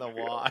Come bad out in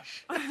the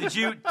wash. Did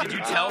you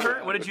tell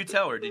her? What did you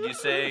tell her? Did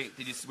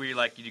you were you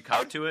like, did you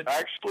cop to it?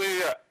 Actually,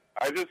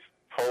 I just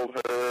told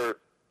her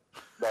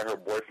that her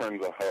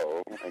boyfriend's a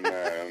hoe, and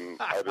then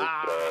I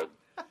just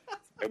said,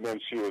 and then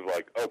she was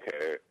like,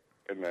 okay,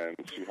 and then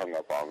she hung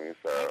up on me.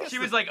 So She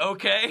was like,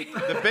 okay.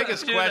 The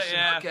biggest She was like, question.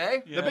 yeah.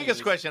 Okay. The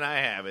biggest question I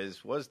have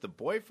is: was the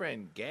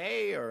boyfriend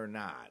gay or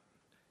not?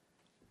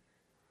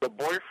 the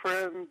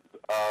boyfriend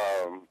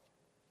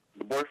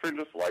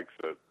just likes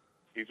it.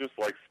 He just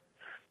likes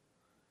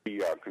to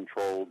be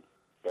controlled.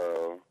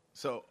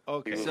 So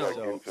okay, he was, So, like,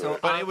 into so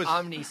it. But it was-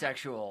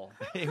 omnisexual.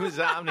 he was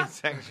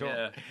omnisexual.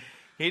 Yeah.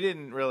 He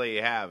didn't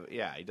really have.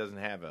 Yeah, he doesn't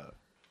have a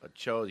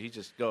chose. He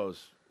just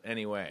goes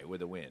anyway with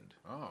the wind.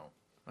 Oh.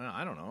 Well,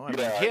 I don't know. I mean,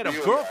 Yeah, he had a he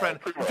was, girlfriend.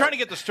 pretty I'm much. trying to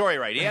get the story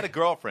right. He had a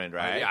girlfriend,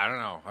 right? Yeah, I don't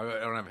know. I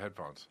don't have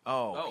headphones.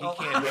 Oh,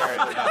 he can't hear it.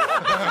 I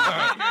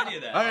didn't hear any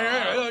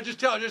of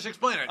that. Just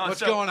explain it. Oh,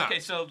 What's so- going on? Okay,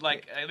 so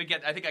like I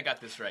think I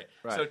got this right.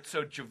 Right.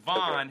 So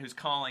Javon, who's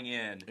calling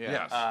in,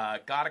 Yes.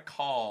 got a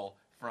call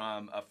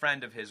from a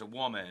friend of his, a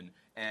woman,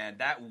 and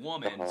that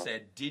woman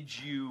said, "Did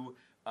you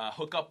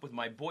hook up with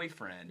my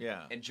boyfriend?"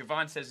 Yeah. And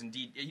Javon says,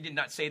 "Indeed, he did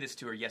not say this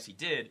to her. Yes, he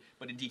did,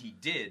 but indeed he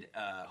did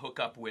hook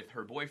up with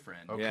her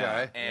boyfriend."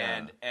 Okay.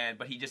 Yeah.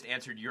 But he just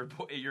answered, your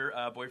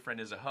boyfriend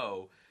is a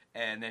hoe,"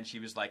 and then she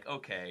was like,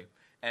 "Okay,"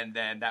 and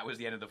then that was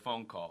the end of the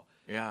phone call.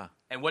 Yeah.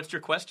 And what's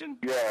your question?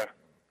 Yeah.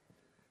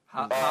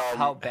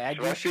 How bad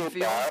should you I should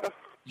feel? bad?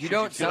 You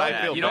don't Should I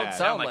sound. feel You don't bad?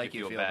 sound like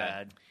you feel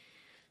bad.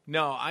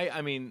 No,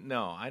 I mean,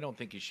 no, I don't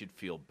think you should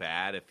feel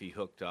bad if he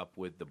hooked up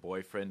with the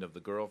boyfriend of the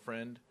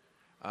girlfriend.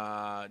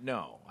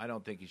 No, I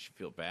don't think you should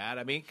feel bad.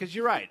 I mean, because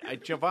you're right.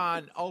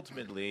 Javon,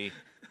 ultimately,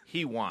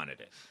 he wanted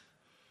it.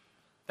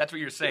 That's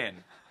what you're saying.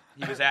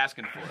 He was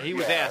asking for it. He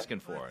was asking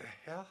for it.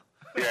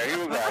 Yeah,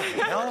 he was asking.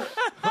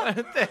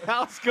 What the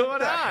hell's going What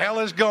the on? hell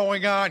is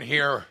going on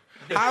here?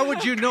 How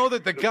would you know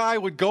that the guy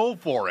would go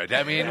for it?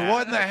 I mean,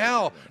 what in the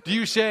hell? Do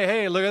you say,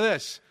 hey, look at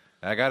this.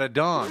 I got a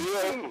dong.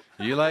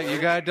 You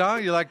got a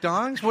dong? You like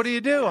dongs? What do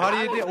you do? How do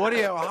you do? What do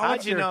you?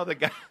 How'd you know the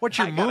guy? What's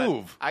your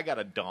move? I got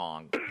a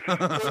dong.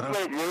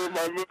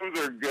 My moves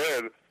are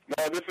good.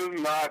 No, this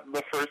is not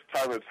the first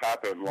time it's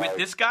happened. With Like,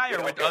 this guy or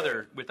yeah, with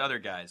okay. other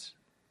guys?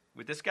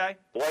 With this guy?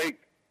 Like,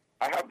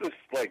 I have this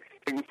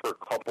thing for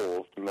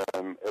couples, and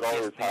then it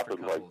always thing for happens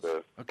like couples.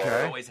 this. Okay. But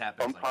It always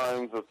happens. Like that.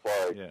 Sometimes it's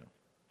like, Yeah.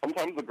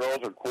 sometimes the girls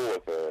are cool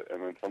with it,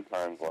 and then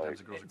sometimes like,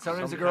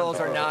 Sometimes the girls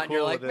are not, and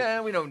you're cool like, with it.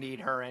 man, we don't need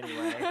her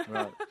anyway.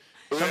 Right.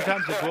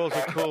 Sometimes the girls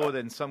are cool with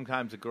it, and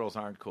sometimes the girls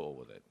aren't cool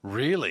with it.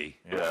 Really?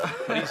 Yeah.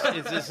 But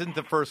this isn't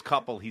the first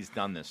couple he's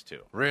done this to.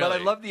 Really? But I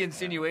love the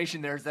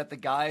insinuation there is that the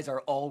guys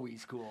are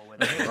always cool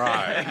with it.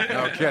 Right.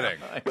 No kidding.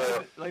 yeah,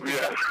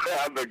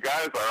 the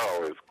guys are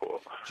always cool.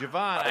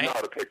 Javon, I know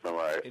how to pick them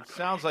right. it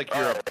sounds like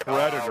you're a Alright,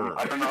 predator.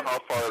 I don't know how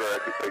far I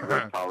can take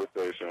this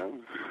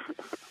conversation.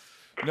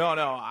 No,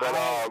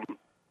 But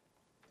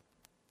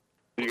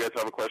do you guys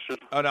have a question?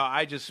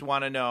 I just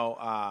want to know,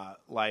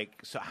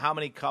 so how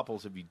many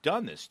couples have you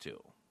done this to?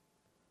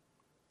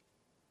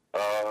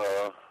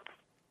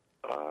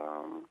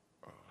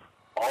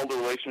 All the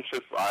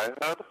relationships I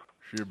had.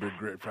 She's a big,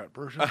 great fat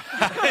person.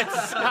 It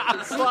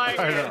sounds like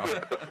I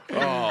know.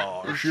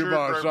 Oh, she's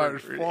about a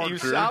size you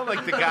sound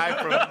like the guy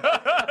from.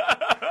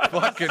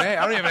 fucking A.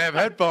 I don't even have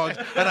headphones,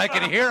 and I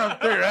can hear him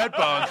through your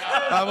headphones.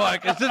 I'm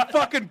like, is this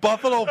fucking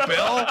Buffalo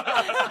Bill?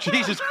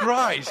 Jesus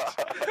Christ.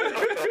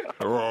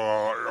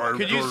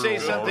 Could you say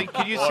something?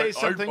 Could you say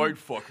something? I'd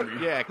fuck her.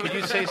 Yeah. Could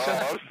you say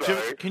something?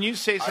 sorry. Can you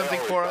say something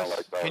always for sound us?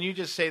 like that. Can you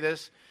just say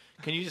this?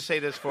 Can you just say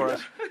this for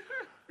us?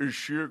 Is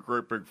she a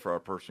great big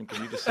fat person?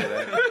 Can you just say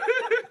that?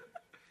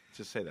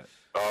 Just say that.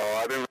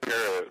 Oh, I didn't hear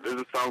it. It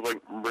just sounds like.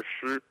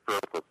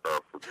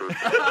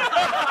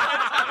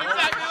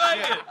 Exactly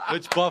like it.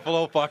 It's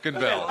Buffalo fucking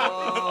Bill.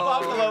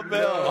 Buffalo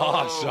Bill.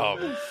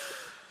 Awesome.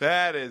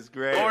 That is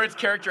great. Or it's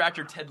character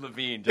actor Ted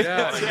Levine. Just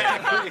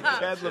Exactly.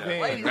 Ted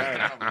Levine. Ladies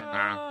and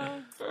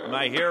Right.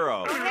 My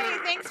hero. Hey,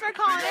 thanks for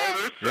calling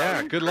in.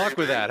 Yeah, good luck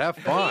with that. Have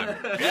fun.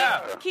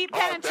 yeah. Keep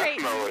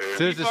penetrating.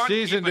 Tis the on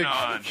season keeping to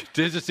on.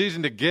 tis the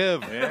season to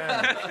give.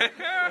 Yeah.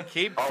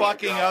 Keep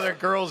fucking other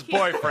girls'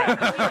 boyfriends.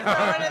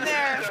 Throw it in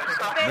there.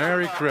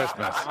 Merry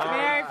Christmas.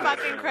 Merry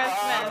fucking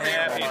Christmas.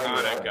 Happy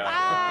Hanukkah.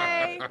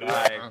 Bye.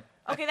 Bye.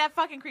 Okay, that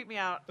fucking creeped me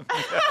out.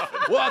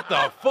 What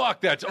the fuck?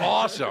 That's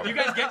awesome. You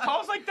guys get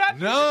calls like that?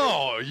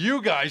 No,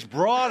 you guys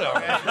brought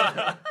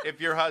him.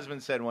 If your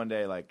husband said one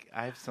day, like,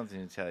 I have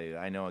something to tell you.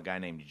 I know a guy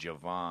named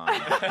Javon.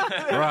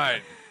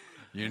 Right.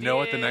 You know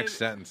what the next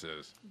sentence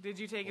is. Did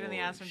you take it in the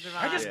ass from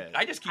Javon?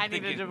 I just keep I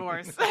need thinking. a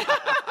divorce.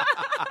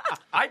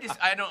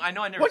 I know I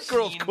never. What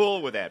girl's seen-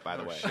 cool with that, by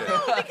the way? No,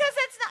 because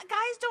it's not.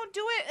 Guys don't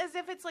do it as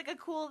if it's like a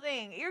cool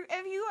thing.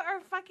 If you are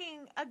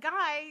fucking a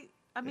guy,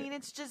 I mean,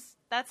 it's just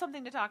that's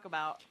something to talk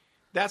about.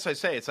 That's what I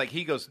say. It's like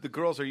he goes, the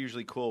girls are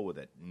usually cool with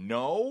it.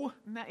 No.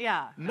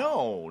 Yeah.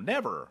 No,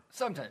 never.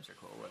 Sometimes they're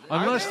cool with it.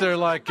 Unless they're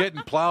like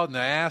getting plowed in the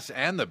ass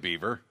and the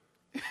beaver.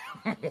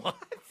 What?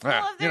 Yeah,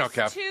 Well, if you know,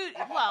 there's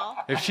Kev. well,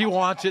 If she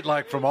wants it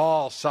like from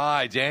all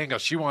sides,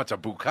 angles, she wants a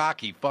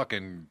bukkake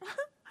fucking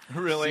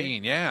Really?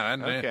 scene. Yeah,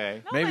 and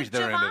Okay. maybe but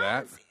they're into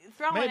that. Javon's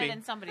throwing Maybe. it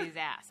in somebody's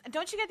ass. And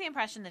don't you get the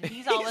impression that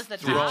he's always the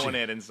top? Throwing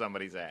it in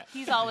somebody's ass.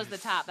 He's always the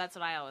top. That's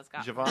what I always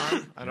got.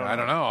 Javon? I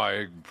don't know.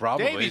 I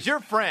probably. Davey's your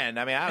friend.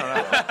 I mean,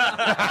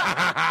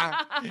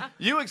 I don't know.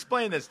 You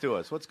explain this to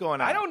us. What's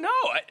going on? I don't know.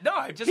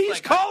 I just He's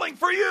like, calling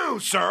for you,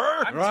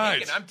 sir.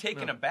 I'm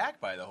taken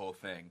aback by the whole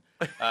thing.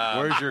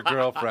 Where's your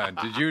girlfriend?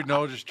 Did you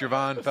notice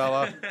Javon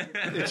fella?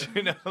 Did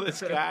you know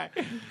this guy?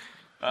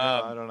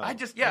 I don't know.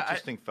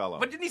 Interesting fellow.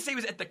 But didn't he say he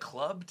was at the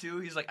club too?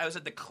 He's like, I was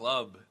at the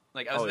club.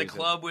 Like I was Oh, at the he's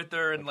club with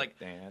her and like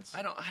dance.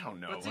 I don't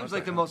know. It seems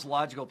like the most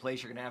logical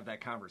place you're going to have that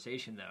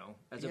conversation, though,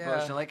 as Yeah.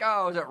 opposed to like, oh,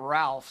 I was at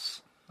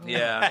Ralph's.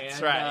 Yeah. And,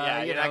 That's right.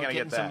 Yeah, you you're know, not gonna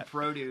getting get some that.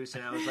 produce,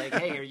 and I was like,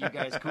 hey, are you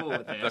guys cool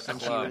with this? And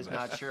she club. was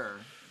not sure.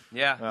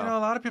 Yeah. You know, a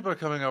lot of people are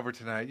coming over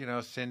tonight. You know,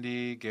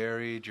 Cindy,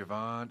 Gary,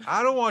 Javon.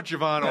 I don't want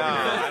Javon over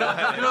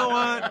here. You know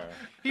what?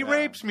 He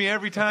rapes me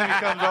every time he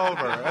comes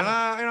over, and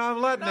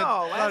I'm letting it.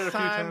 No, let it last a few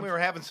time times. we were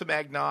having some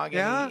eggnog,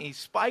 Yeah? and he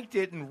spiked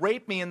it and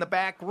raped me in the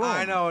back room.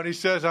 I know, and he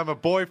says I'm a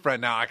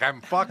boyfriend now. Like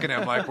I'm fucking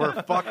him, like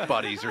we're fuck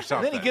buddies or And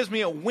something. then he gives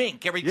me a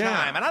wink every Yeah.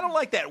 time, and I don't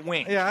like that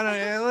wink.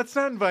 Yeah, let's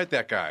not invite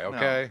that guy. No.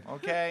 Okay.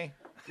 Okay.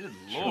 Good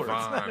Lord.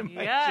 Javon.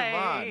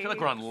 I feel like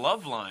we're on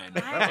Love Line.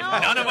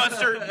 I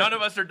know. None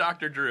of us are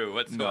Dr. Drew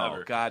whatsoever.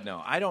 No, God,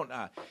 no. I don't.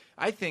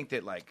 I think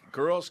that like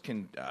girls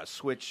can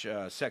switch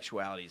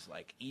sexualities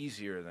like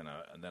easier than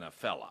a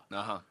fella.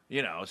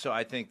 You know, so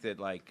I think that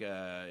like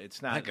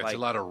it's not I think like it's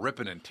a lot of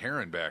ripping and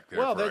tearing back there.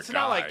 well, for it's a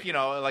not guy.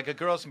 like like a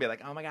girl can be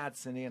like, oh my God,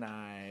 Cindy and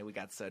I, we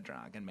got so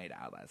drunk and made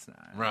out last night.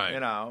 Right. You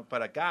know,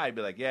 but a guy'd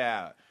be like,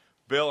 yeah,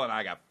 Bill and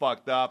I got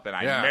fucked up and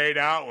I Yeah. made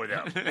out with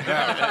him.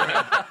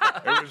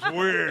 It was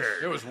weird.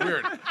 It was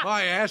weird.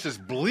 My ass is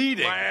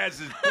bleeding. My ass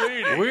is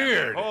bleeding.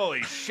 Weird.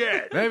 Holy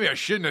shit. Maybe I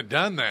shouldn't have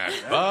done that,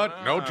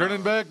 but no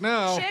turning back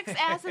now. Chicks'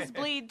 asses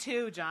bleed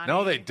too, Johnny.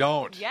 No, they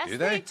don't. Yes, do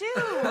they do.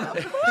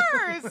 Of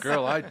course.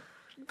 Girl, I.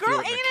 Girl,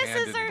 threw it in the can,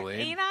 anuses didn't are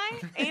bleed.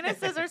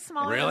 anuses are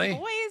smaller Really? than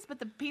boys, but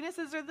the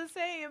penises are the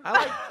same.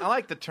 I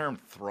like the term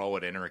 "throw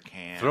it in her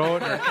can." Throw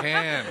it in her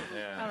can.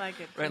 I like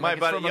it. Right, My like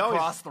buddy it's from you always-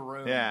 across the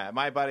room. Yeah,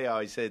 my buddy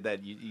always said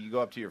that you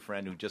go up to your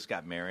friend who just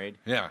got married.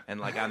 Yeah.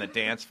 And like on the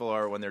dance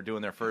floor when they're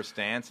doing their first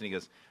dance, and he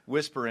goes,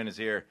 whisper in his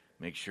ear,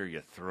 "Make sure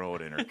you throw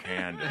it in her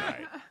can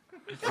tonight."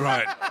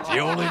 Right. It's the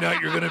only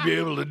night you're going to be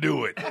able to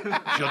do it.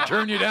 She'll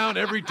turn you down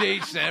every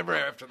date ever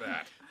after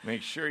that.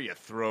 Make sure you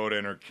throw it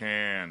in her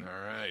can.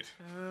 All right.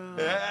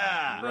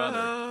 Yeah.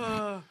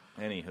 Brother.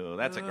 Anywho,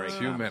 that's a great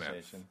 2 minutes.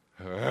 conversation.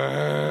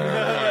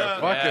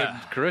 Fucking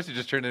Carissa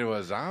just turned into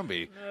a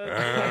zombie.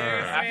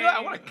 I feel like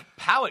I want a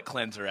palate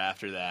cleanser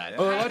after that.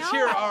 Oh, let's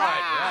hear. All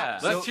right,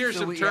 Yeah. let's hear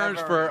so some we terms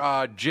have for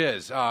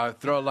jizz.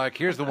 Throw like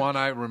here's the one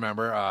I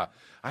remember. I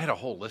had a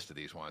whole list of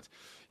these ones.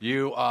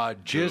 You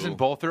jizz in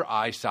both her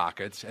eye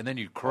sockets, and then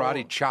you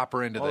karate chop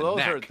her into the those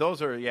neck.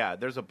 those are yeah.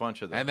 There's a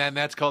bunch of them. And then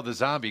that's called the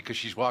zombie because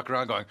she's walking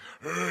around going.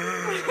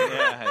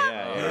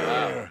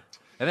 yeah.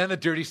 And then the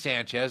dirty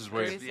Sanchez is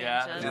where. Dirty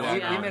Yeah. Sanchez, Yeah,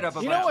 yeah. we made up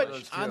a You bunch know of what?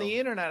 those, On too. the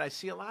internet, I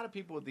see a lot of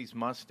people with these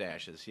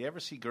mustaches. You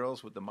ever see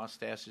girls with the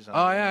mustaches? On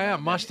Oh the yeah,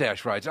 internet?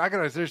 mustache rides.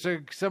 There's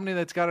somebody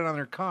that's got it on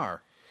their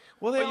car.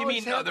 Well, they Well, you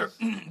always mean have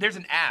there's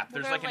an app.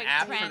 There's they're, like an like,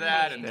 app for trendy.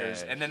 that, and Yeah. then No,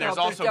 there's there's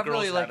also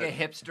definitely girls like that a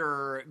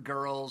hipster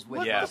girls with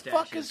What Yeah. the fuck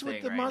mustaches is with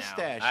thing the right now.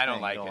 mustache? I don't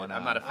thing like it. going I'm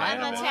on? not a fan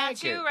And of the it.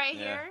 tattoo right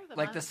Yeah. here.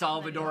 Like the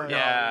Salvador Dali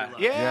Yeah. look.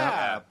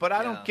 Yeah, but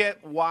I don't Yeah.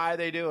 get why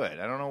they do it.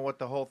 I don't know what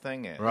the whole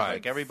thing is. Right.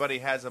 Like everybody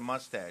has a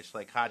mustache,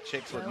 like hot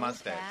chicks with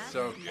mustaches.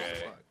 So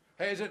gay.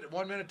 Hey, is it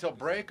 1 minute till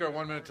break or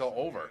 1 minute till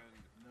over?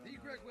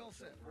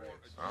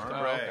 All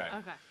right. Okay.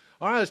 Okay.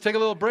 All right, let's take a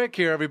little break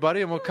here,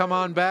 everybody, and we'll come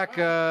on back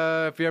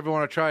if you ever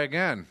want to try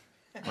again.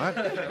 What?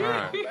 All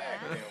right.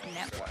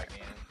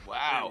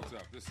 Wow. What's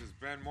up? This is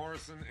Ben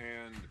Morrison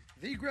and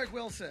The Greg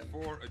Wilson.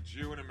 for a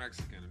Jew and a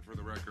Mexican. And for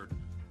the record,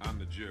 I'm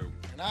the Jew.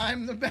 And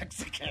I'm the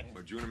Mexican.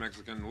 A Jew and a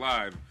Mexican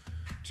live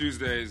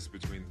Tuesdays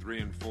between 3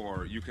 and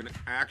 4. You can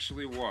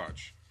actually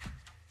watch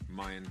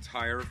my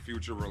entire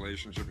future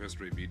relationship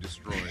history be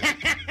destroyed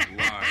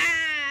live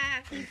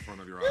in front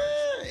of your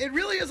eyes. It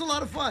really is a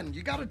lot of fun.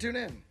 You got to tune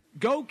in.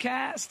 Go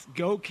Cast,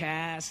 Go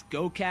Cast,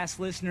 Go Cast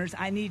listeners,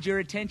 I need your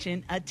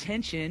attention,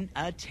 attention,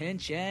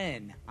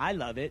 attention. I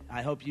love it.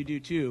 I hope you do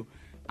too.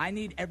 I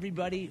need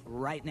everybody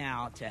right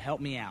now to help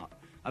me out.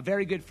 A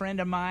very good friend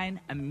of mine,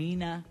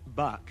 Amina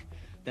Buck,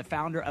 the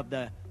founder of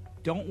the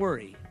Don't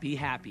Worry, Be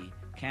Happy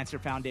Cancer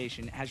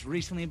Foundation, has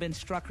recently been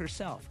struck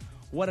herself.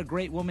 what a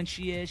great woman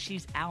she is.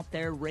 She's out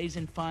there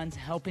raising funds,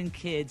 helping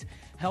kids,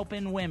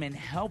 helping women,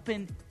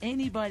 helping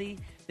anybody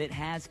that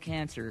has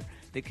cancer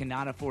that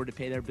cannot afford to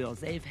pay their bills.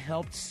 They've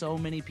helped so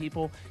many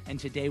people, and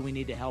today we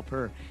need to help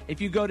her.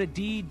 If you go to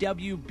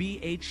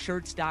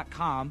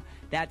dwbhshirts.com,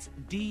 that's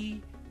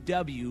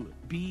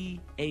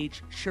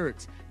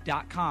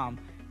dwbhshirts.com,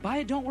 buy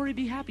a Don't Worry,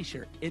 Be Happy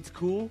shirt. It's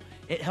cool.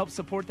 It helps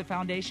support the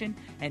foundation,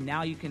 and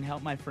now you can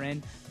help my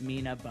friend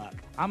Mina Buck.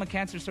 I'm a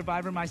cancer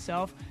survivor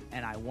myself,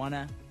 and I want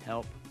to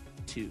help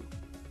too.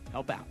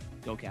 Help out.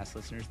 GoCast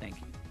listeners, thank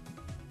you.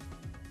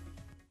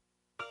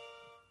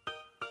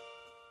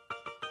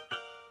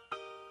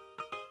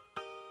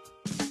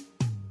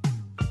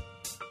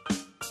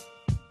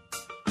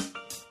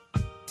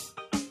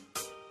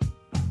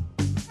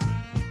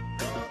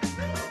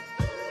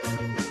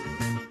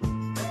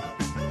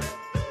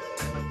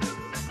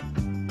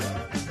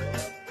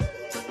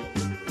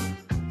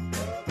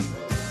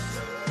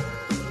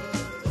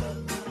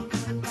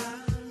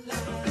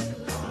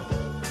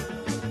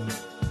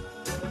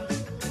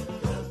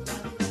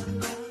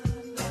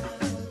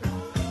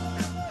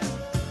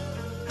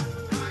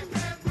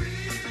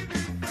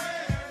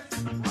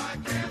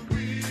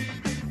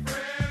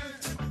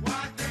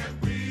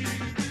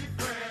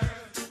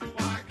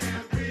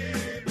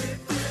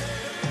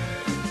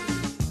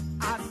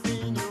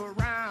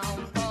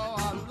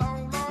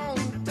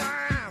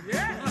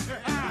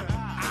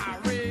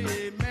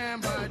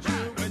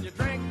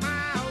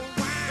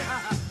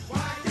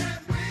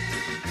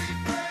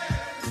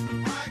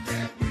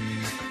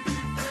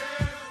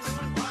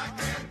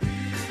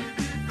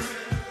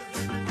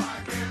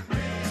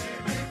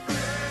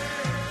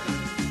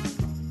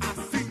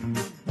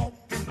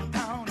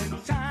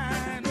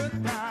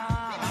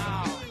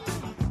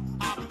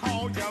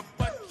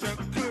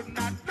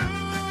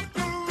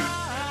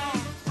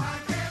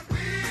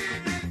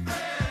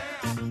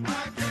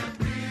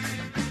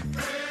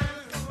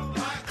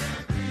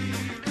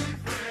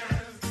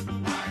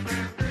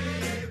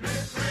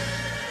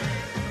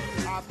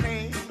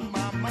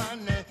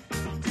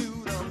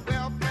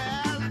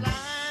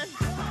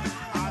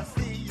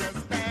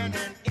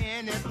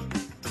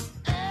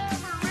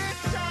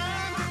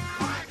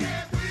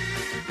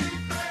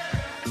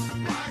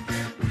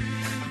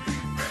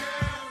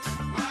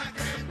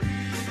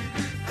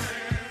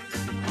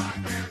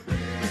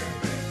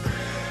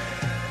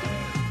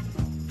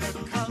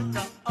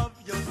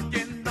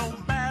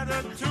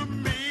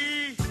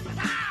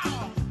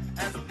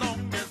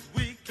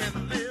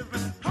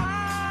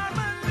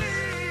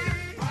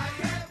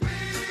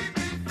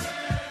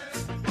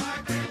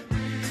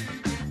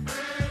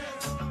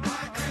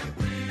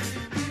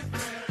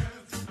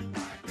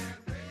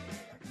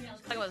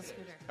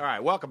 All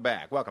right, welcome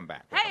back. Welcome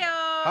back. Heyo.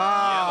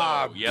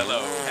 Yellow.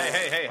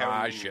 Hey.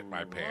 I shit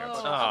my pants.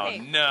 Whoa. Oh, Okay.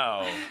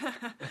 no.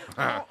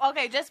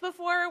 Okay, just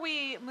before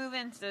we move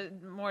into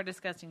more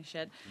disgusting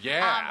shit,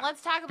 Yeah.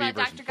 let's talk about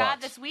Beavers Dr. and God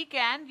butts. this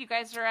weekend. You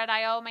guys are at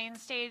I.O. Main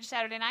Stage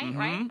Saturday night,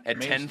 right? At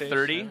Main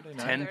 10:30. stage,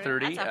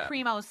 10:30. That's a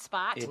primo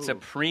spot. It's a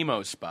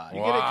primo spot.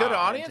 You get a good Wow.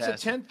 audience at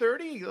Fantastic.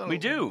 10:30? We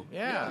do.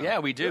 Yeah.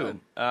 we do.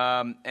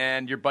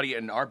 And your buddy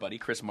and our buddy,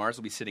 Chris Mars,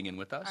 will be sitting in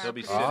with us. Our They'll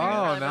be producer, sitting in.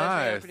 Oh, our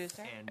nice.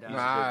 producer. And He's a good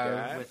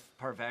guy. with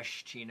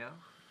Parvesh Chino.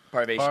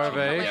 Parvesh. Parvesh,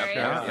 Hilarious.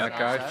 yeah, that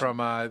guy Yeah. from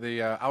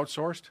the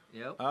Outsourced.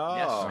 Yep. Oh,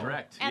 Yes,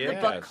 correct. And yes.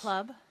 the book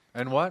club.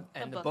 And what?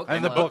 And The the book book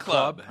And the book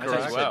club. As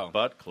Correct. well.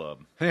 Butt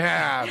Club.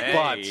 Yeah, Hey,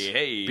 butts.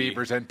 hey.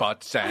 Beavers and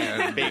butts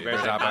and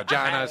beavers and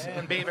vaginas.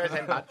 And beavers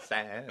and butts. So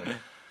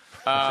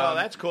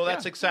that's cool.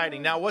 That's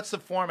exciting. Now, what's the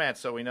format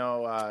so we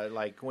know,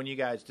 like, when you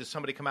guys, does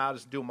somebody come out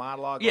and do a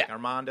monologue Yeah. like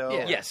Armando?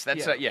 Yeah. Yes,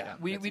 that's yeah.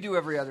 We do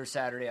every other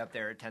Saturday up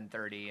there at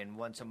 10:30, and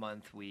once a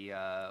month we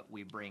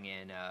bring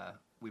in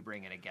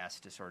a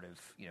guest to sort of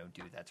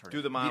do that sort of Do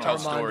the Tell monologue.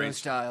 Armando stories.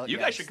 style. You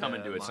yes, guys should come the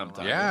and do it monologue.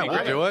 sometime. Yeah, It'd be we'll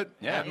great. do it.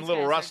 Yeah. I'm a These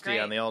little guys are rusty great.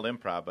 on the old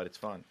improv, but it's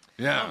fun.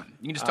 Yeah.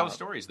 You can just tell the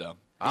stories, though.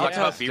 I'll Talk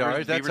tell about beavers-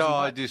 stories. That's beavers and all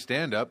I butts. do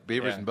stand up.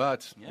 Beavers Yeah. and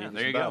butts. Yeah, Beavers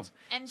there you and go. butts.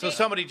 And So Dave-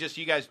 somebody just,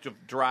 you guys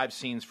derive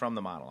scenes from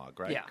the monologue,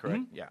 right? Yeah. Correct?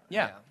 Mm-hmm. Yeah.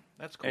 Yeah.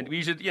 That's cool. And we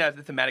usually,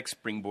 the thematic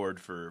springboard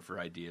for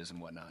ideas and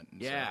whatnot.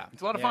 And so Yeah.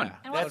 it's a lot of Yeah. fun.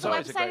 And what's That's the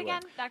always a website great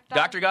again?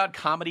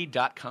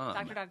 DrGodComedy.com.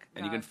 Dr. God-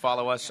 And you can God,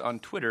 follow us yes. on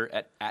Twitter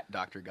at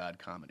Dr. God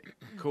Comedy.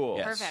 Cool.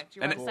 Yes. Perfect.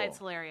 Your And- website's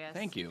hilarious.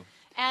 Thank you.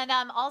 And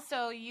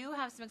also, you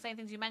have some exciting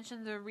things. You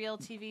mentioned the Real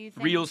TV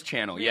thing. Reels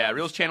channel, yeah,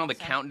 Reels channel. The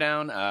Sorry.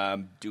 countdown.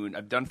 I've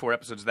done 4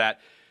 episodes of that.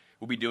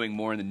 We'll be doing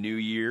more in the new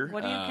year.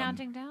 What are you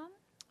counting down?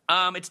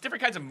 It's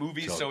different kinds of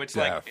movies, so it's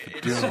death,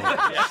 like doom.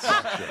 yes,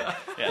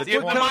 the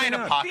What Mayan counting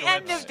down? apocalypse. The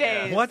end of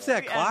days. What's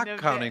that The clock end of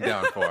counting days.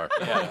 down for?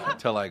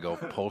 Until I go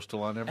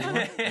postal on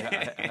everyone?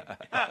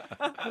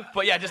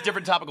 But yeah, just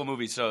different topical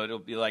movies. So it'll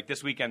be like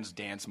this weekend's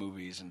dance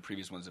movies, and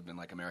previous ones have been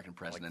like American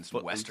presidents,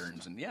 and Footloose.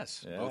 westerns, and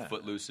yes, Yeah. both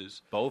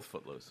Footlooses. Both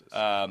Footlooses.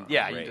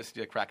 Yeah, Great. you just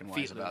cracking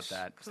wise about Feetloose.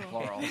 that.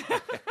 Plural.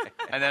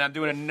 And then I'm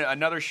doing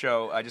another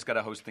show. I just got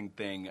a hosting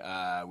thing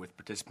with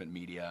Participant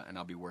Media, and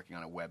I'll be working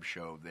on a web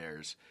show of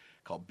theirs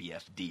called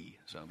BFD.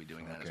 So I'll be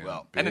doing that as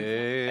well. Big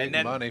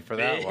money for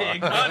that one.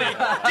 Big money.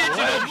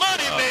 Digital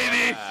money,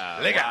 baby.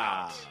 Look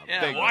out.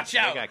 Yeah, watch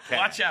out.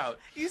 Watch out.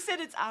 You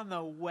said it's on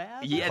the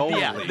web? Yeah. I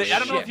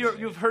don't know if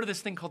you've heard of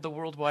this thing called the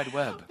World Wide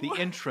Web. The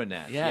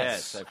intranet.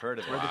 Yes. I've heard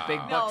of it. Where the big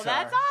No, bucks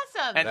that's are.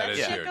 awesome. And that is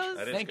shit huge. goes.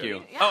 That is Thank good.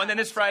 you. Yeah, Oh, and then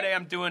this Friday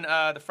I'm doing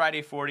the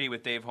Friday 40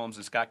 with Dave Holmes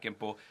and Scott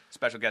Gimple,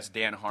 special guest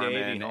Dan Harmon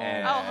Davey Holmes.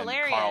 and Oh,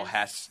 hilarious. Carl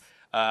Hess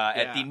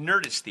at the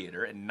Nerdist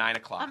Theater at 9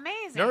 o'clock.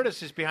 Amazing.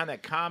 Nerdist is behind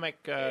that comic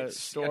It's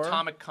store.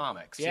 Atomic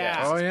Comics.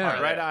 Yeah. Oh, yeah.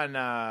 Right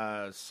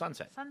on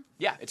Sunset.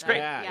 Yeah, it's great.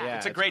 Yeah,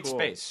 It's a great cool.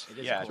 space.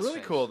 Yeah, It's really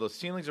cool. The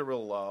ceilings are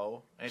real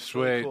low. And it's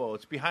Sweet. really cool.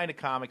 It's behind a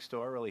comic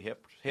store, really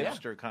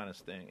hipster kind of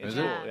thing. It's Is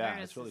cool. it? Yeah,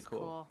 Nerdist it's really is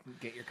cool.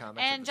 Get your comics.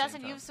 And at the Justin,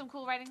 same you time. have some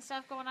cool writing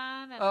stuff going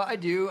on. And I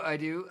do.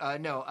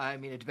 No, I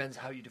mean it depends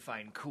how you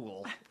define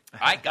cool.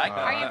 Are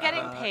you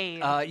getting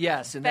paid?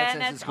 Yes, in Ben, that sense,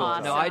 that's it's cool.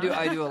 awesome. No, I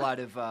do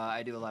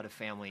a lot of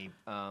family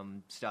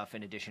stuff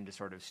in addition to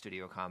sort of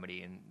studio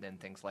comedy and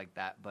things like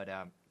that. But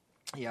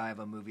yeah, I have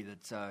a movie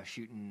that's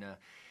shooting.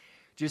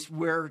 Just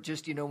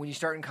you know, when you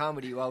start in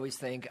comedy, you always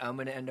think I'm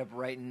going to end up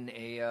writing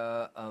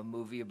a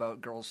movie about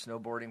girls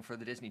snowboarding for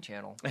the Disney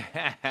Channel.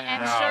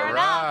 And All sure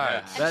right.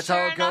 enough, That's sure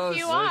how it enough goes.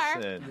 you are.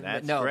 Listen,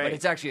 that's no, great. but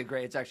it's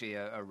actually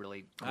a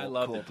really cool, I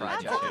love cool the Disney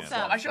project. That's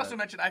awesome. I should also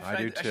mention I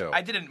do too.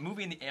 I did a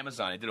movie in the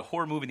Amazon. I did a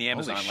horror movie in the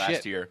Amazon Holy last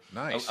shit. year.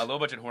 Nice. A low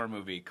budget horror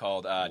movie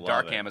called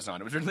Dark it. Amazon.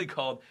 It was really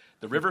called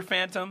The River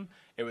Phantom.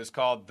 It was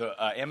called the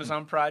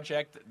Amazon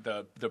Project,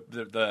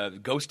 the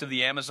Ghost of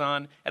the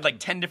Amazon. It had like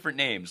 10 different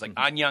names, like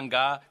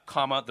Anyanga,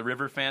 The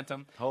River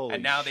Phantom. Holy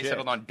and now they shit.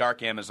 settled on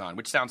Dark Amazon,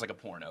 which sounds like a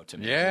porno to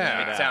me.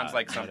 Yeah. It sounds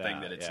like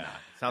something that it's yeah. not.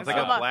 Sounds like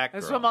a black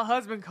girl. That's what my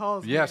husband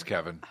calls me. Yes,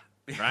 Kevin.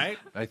 Right?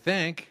 I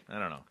think. I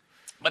don't know.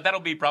 But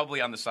that'll be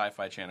probably on the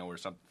Sci-Fi Channel or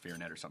some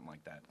FearNet or something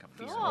like that.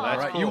 Cool. Well, that's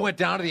All right. cool. You went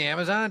down to the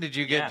Amazon. Did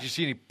you Yeah. Did you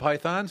see any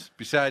pythons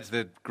besides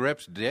the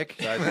Grips dick?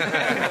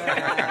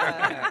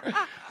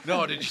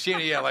 No. Did you see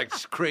any like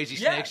crazy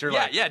snakes or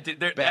like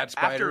bad spiders?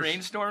 After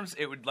rainstorms,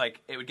 it would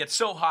get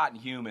so hot and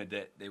humid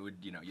that they would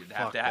you'd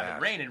have Fuck to have that.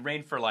 it rain and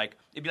rain for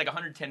it'd be like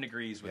 110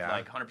 degrees with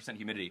like 100%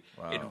 humidity.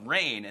 Wow. It'd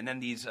rain and then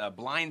these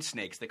blind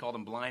snakes, they call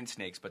them blind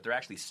snakes, but they're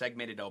actually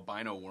segmented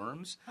albino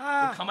worms,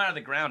 would come out of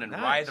the ground and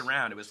Nice. writhe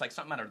around. It was like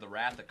something out of the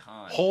Wrath of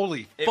Khan.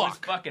 Holy It was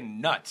fuck!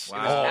 fucking nuts. It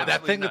was Oh, that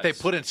absolutely thing that they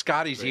nuts. put in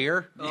Scotty's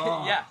ear.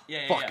 Yeah.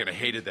 Fucking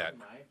hated that.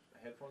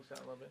 Headphones down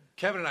a little bit.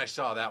 Kevin and I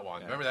saw that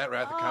one. Remember that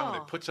Wrath of Khan? They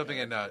put something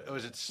in.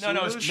 Was it? No,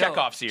 it was Sulu's?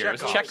 Chekhov's ear. It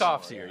was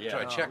Chekhov's ear. Yeah,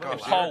 Sorry,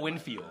 Chekhov's Paul ear.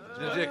 Winfield.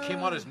 It came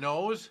out his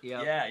nose.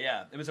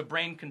 Yeah. It was a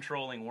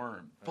brain-controlling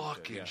worm.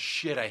 Fucking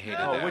shit! I hated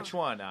Oh, that. which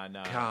one? On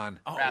Khan.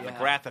 Oh, Wrath the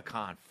of Wrath of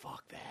Khan.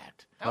 Fuck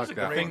that. That was Fuck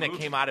a that. The great thing that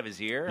movie. came out of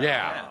his ear?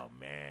 Yeah. Oh,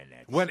 man.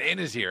 That's... Went in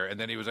his ear, and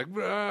then he was like, And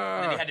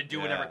then he had to do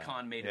whatever Yeah.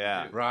 Khan made him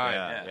Yeah. do. Right.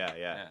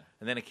 Yeah.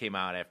 And then it came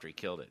out after he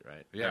killed it,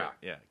 right? Yeah.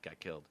 Yeah, it got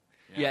killed.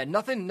 Yeah,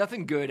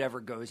 nothing good ever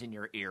goes in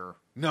your ear.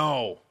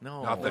 No,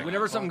 nothing. Like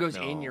whenever something goes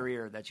No. in your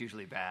ear, that's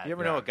usually bad. You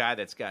ever know a guy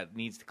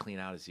needs to clean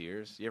out his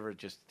ears? You ever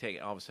just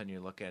take all of a sudden you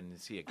look at and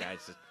see a guy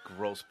just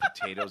gross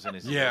potatoes in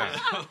his Yeah.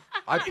 ears?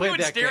 I played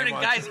that staring game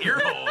at once. guys' ear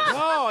holes.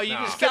 No, you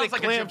just get a Sounds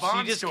like a glimpse. Javon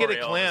You just get story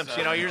a all of a glimpse.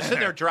 You know, sudden. you're sitting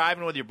there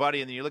driving with your buddy,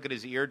 and then you look at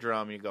his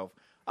eardrum, and you go,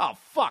 "Oh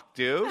fuck,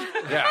 dude!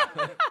 Yeah,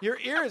 Your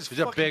ear is there's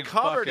a fucking big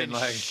covered fucking in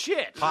like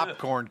shit."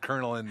 popcorn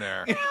kernel in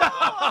there.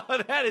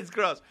 Oh, that is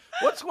gross.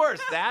 What's worse,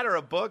 that or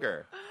a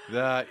booger?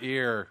 The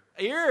ear.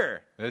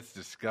 Ear. It's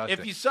disgusting.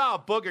 If you saw a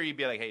booger, you'd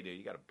be like, "Hey, dude,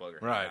 you got a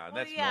booger." Right. Yeah, Well,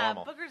 that's yeah,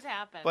 normal. boogers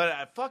happen.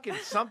 But fucking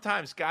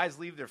sometimes guys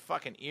leave their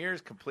fucking ears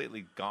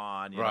completely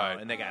gone, you Right.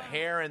 know, and they got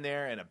hair in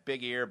there and a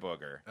big ear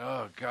booger.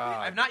 Oh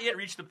God. I've not yet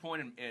reached the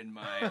point in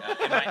my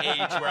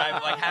age where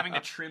I'm like having to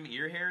trim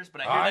ear hairs,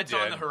 but I hear that's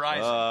on did. the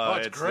horizon. Oh,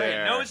 it's great.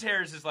 there. Nose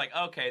hairs is like,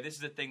 okay, this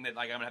is a thing that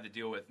like I'm gonna have to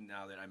deal with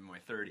now that I'm in my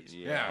 30s.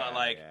 Yeah. But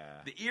like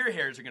Yeah. the ear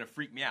hairs are gonna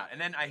freak me out,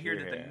 and then I hear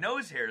Ear that hair. the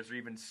nose hairs are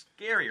even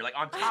scarier, like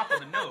on top of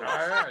the nose. Oh,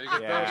 yeah, you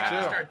get Yeah. those I have to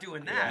too. start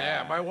doing that.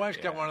 Yeah, my wife's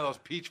got Yeah. one of those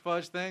peach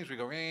fuzz things. We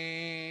go, Yeah,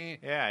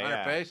 on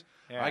yeah. her face.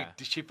 Yeah.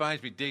 She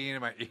finds me digging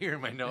in my ear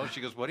and my nose.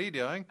 She goes, "What are you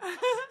doing?"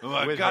 Well,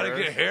 I've With got to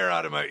hers? get hair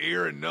out of my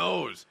ear and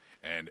nose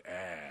and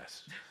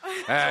ass.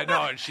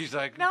 No, and she's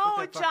like, No,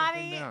 "Put that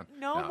fucking thing Johnny, down."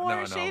 no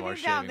more shaving down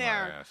shaving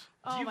there. My ass.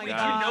 Oh Do my you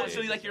god. know?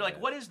 So like you're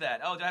like, what is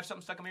that? Oh, do I have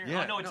something stuck in my ear?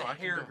 Yeah, oh no, it's a I can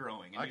hair go-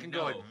 growing. And I you can know.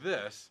 go like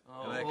this,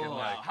 and I can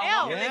like.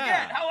 How long do they Yeah.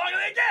 get? How long do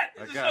they get?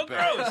 This is so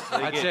gross.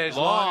 I'd say as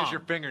long as your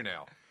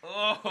fingernail.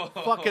 Oh.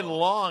 Fucking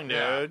long,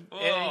 dude. Yeah.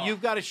 And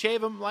you've got to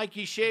shave them like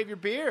you shave your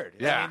beard.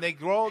 I Yeah. mean, they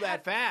grow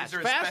that fast. Is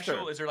there a faster.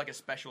 special? Is there like a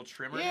special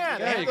trimmer? Yeah,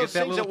 they Yeah, have you those get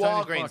that things at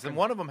little tiny Walgreens, fucking- and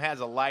one of them has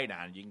a light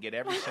on it. You can get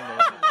every single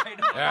one.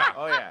 Yeah.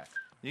 Oh, yeah.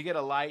 You get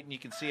a light, and you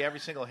can see every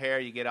single hair.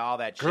 You get all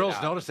that shit Girls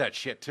out. notice that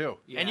shit too.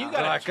 And you They're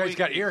got like, to he's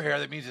got ear hair.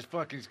 That means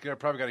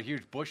probably got a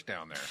huge bush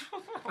down there.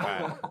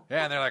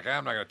 Yeah, and they're like,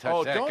 I'm not going to touch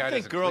Oh, that. don't Guy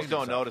think doesn't girls clean don't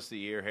himself. notice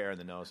the ear hair and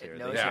the nose hair.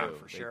 Nose They hair do.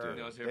 for They sure.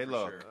 do. Nose hair They for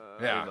look. sure.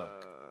 Yeah. They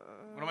look.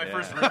 One of my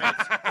first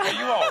roommates. Are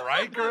you all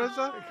right,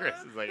 Carissa? Chris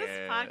is like,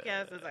 This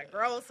podcast is a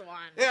gross one.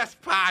 This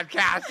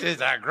podcast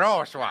is a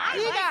gross one.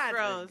 That's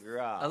gross.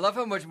 I love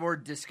how much more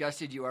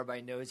disgusted you are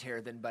by nose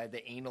hair than by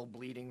the anal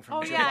bleeding from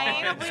Oh, Joe yeah, Biden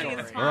anal bleeding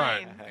is story.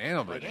 Right.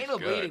 Anal bleeding. Anal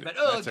is bleeding, good. but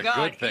oh That's a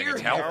god, good thing. ear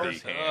It's healthy.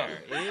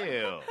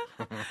 hair.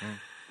 Ew.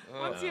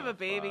 Once you have a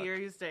baby, you're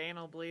used to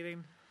anal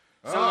bleeding.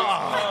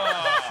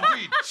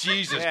 Sweet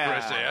Jesus, Yeah.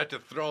 Chris. I had to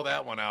throw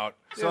that one out.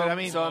 So, Dude, I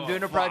mean, so I'm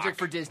doing a project fuck.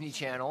 for Disney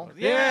Channel.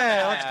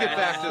 Yeah, let's get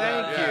back to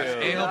that. Thank Yes,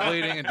 you. Anal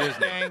bleeding and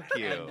Disney. Thank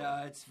you.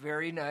 And it's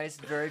very nice,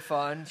 very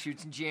fun.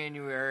 Shoots in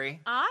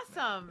January.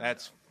 Awesome.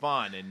 That's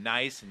fun and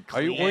nice and Are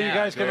clean. you, where are you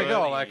guys going to Good.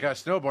 go? Like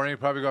snowboarding? You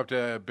probably go up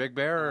to Big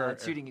Bear? Or,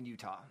 Shooting in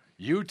Utah.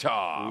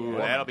 Utah. Ooh, Woman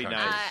that'll be country.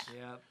 nice.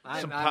 Yeah,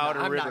 Some I'm Powder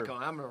I'm River. not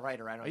going. I'm a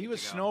writer. I don't. Are you a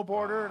get to go.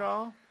 snowboarder at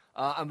all?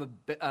 I'm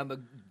a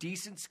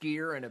decent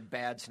skier and a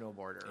bad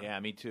snowboarder. Yeah,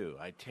 me too.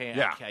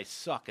 Yeah. I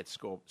suck at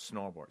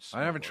snowboards.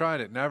 I haven't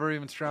tried it. Never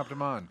even strapped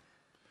them on.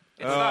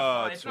 It's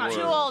not fun. it's not worse.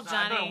 Too old, I've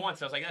done Johnny. it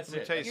once. I was like, that's Let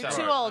me it. tell you You're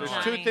something. too old, There's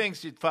Johnny. two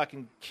things you'd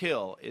fucking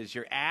kill: is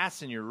your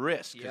ass and your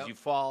wrist, because Yep. you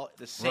fall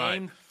the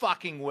same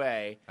fucking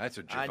way. That's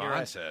what on your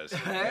Javon ass. says.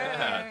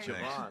 Yeah, Thanks.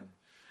 Javon.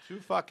 2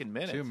 fucking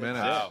minutes. 2 That's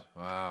minutes. it.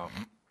 Wow.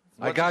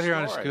 I What's got the here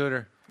on a story?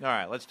 scooter. All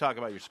right, let's talk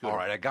about your scooter. All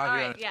right, I got All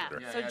here right, on a yeah.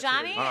 scooter. So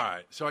Johnny, All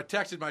right, so I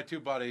texted my two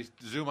buddies,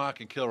 Zumach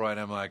and Kilroy, and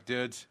I'm like,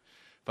 dudes,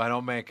 if I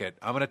don't make it,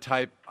 I'm going to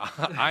type,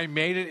 I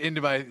made it into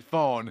my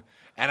phone,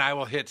 and I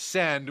will hit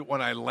send when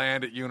I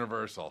land at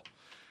Universal.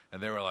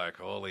 And they were like,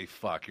 holy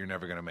fuck, you're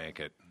never going to make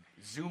it.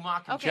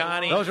 Zumach and Okay.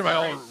 Johnny, Those are my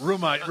old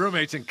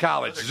roommates in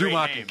college, Those are great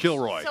Zumach and names.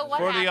 Kilroy. So what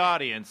for happened? the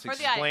audience, For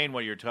the explain audience.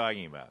 what you're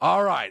talking about.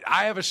 All right,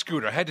 I have a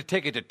scooter. I had to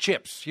take it to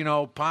Chips, you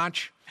know,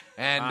 Ponch,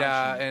 and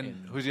Ponch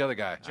and who's the other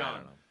guy?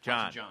 John.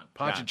 John.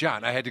 Ponch and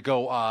John. I had to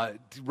go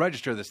to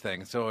register this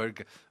thing, so an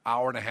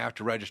hour and a half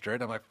to register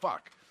it. I'm like,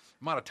 fuck,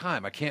 I'm out of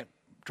time. I can't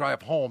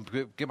drive home,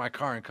 get my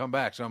car, and come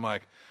back. So I'm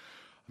like,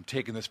 I'm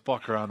taking this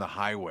fucker on the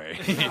highway.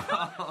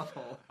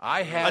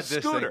 I had A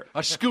this scooter. thing,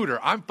 a scooter.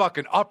 I'm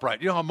fucking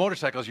upright. You know how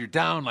motorcycles, you're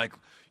down like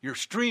you're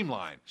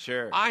streamlined.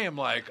 Sure. I am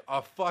like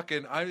a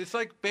fucking. it's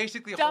like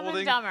basically Dumb and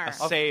holding Dumber. a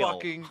sail.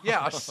 fucking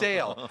a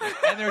sail.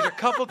 And there's a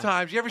couple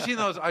times. You ever seen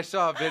those? I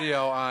saw a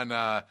video on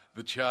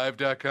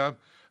thechive.com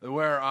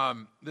where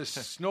this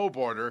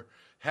snowboarder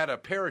had a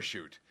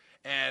parachute,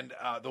 and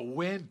the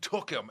wind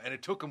took him, and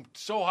it took him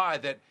so high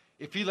that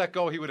if he let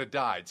go, he would have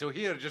died. So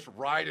he had to just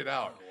ride it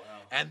out.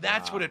 And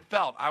that's what it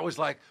felt. I was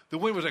like, the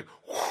wind was like,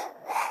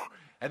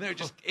 and then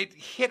it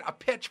hit a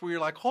pitch where you're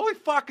like, holy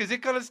fuck, is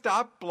it going to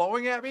stop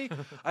blowing at me?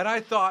 And I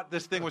thought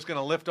this thing was going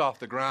to lift off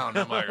the ground.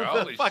 I'm like,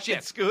 holy fucking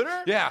shit.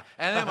 scooter? Yeah.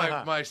 And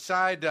then my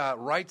side,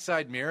 right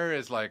side mirror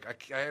is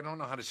like, I don't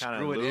know how to Kinda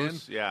screw it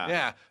loose, in. yeah.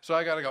 Yeah. So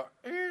I got to go,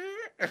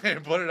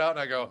 and put it out, and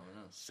I go,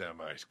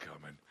 semi's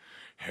coming.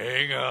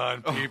 Hang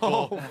on,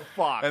 people. Oh,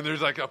 fuck. And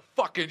there's like a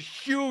fucking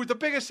huge, the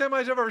biggest semis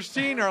I've ever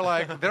seen are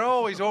like, they're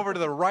always over to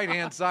the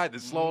right-hand side, the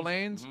slow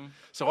lanes.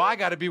 So I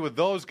got to be with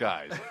those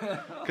guys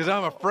because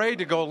I'm afraid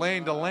to go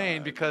lane to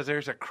lane because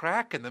there's a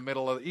crack in the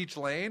middle of each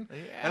lane.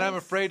 And I'm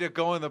afraid to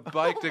go in the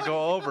bike to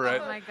go over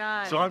it. Oh my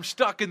God. So I'm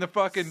stuck in the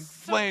fucking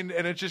lane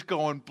and it's just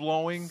going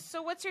blowing.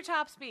 So what's your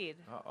top speed?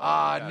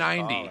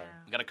 90. You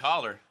got a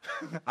collar.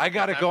 I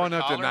got it Time going for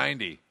up to collar?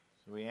 90.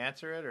 Should we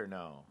answer it or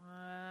no?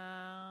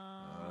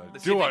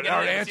 Let's see Do if it. they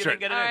All get right, it. answer Let's see if they it.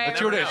 get All right. Let's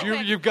see what it is.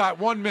 Okay. You've got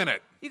 1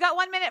 minute. You got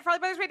 1 minute. Farley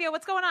Brothers Radio.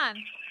 What's going on?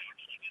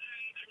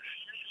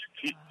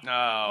 No.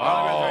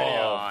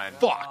 Oh,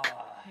 fuck.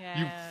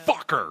 You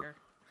fucker.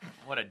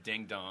 What a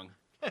ding dong.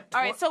 All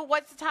right. So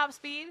what's the top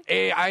speed?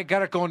 Hey, I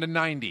got it going to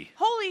 90.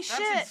 Holy shit!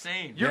 That's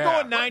insane. You're Yeah.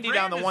 going 90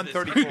 down to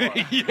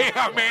 134.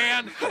 Yeah,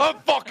 man. I'm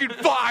fucking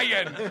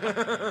flying.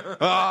 What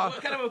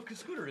kind of a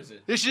scooter is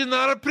it? This is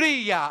not a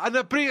Priya. And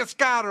a Priya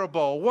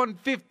Scarabo,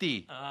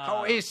 150.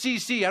 Oh, a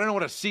CC. I don't know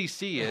what a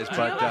CC is, you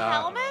but have a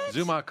helmet?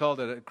 Zuma called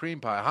it a cream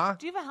pie, huh?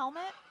 Do you have a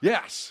helmet?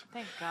 Yes.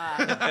 Thank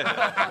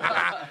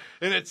God.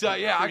 And it's,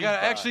 yeah, I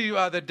got actually,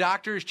 the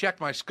doctors checked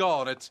my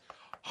skull, and it's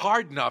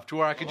hard enough to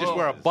where I could just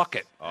wear a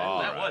bucket.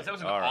 That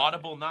was an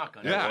audible knock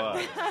on Yeah.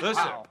 it.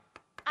 Listen.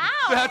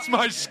 Ow! That's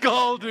my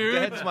skull, dude.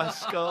 That's my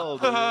skull,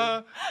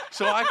 dude.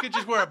 So I could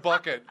just wear a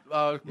bucket,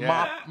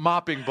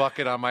 mopping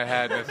bucket on my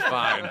head, and it's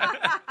fine.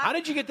 How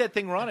did you get that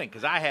thing running?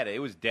 Because I had it. It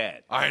was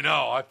dead. I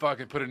know. I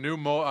fucking put a new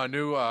battery in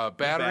it,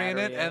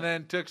 Battery, yeah. and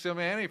then took some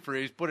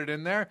antifreeze, put it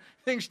in there.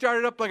 Thing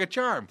started up like a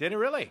charm. Did it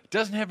really?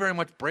 Doesn't have very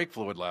much brake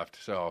fluid left,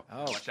 so Oh,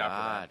 Watch out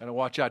for that. gotta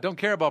watch out. Don't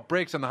care about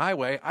brakes on the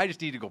highway. I just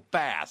need to go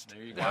fast.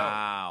 There you go.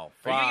 Wow.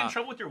 Are you getting in Fuck.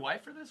 trouble with your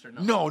wife for this or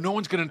no? No, no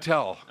one's gonna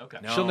tell. Okay.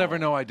 She'll never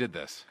know I did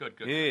this. Good,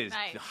 good. It is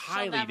Nice. She'll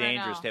highly never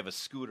dangerous know. to have a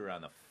scooter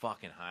on the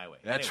fucking highway.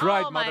 That's Anyway.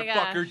 right, Oh, my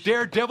motherfucker. gosh.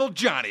 Daredevil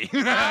Johnny.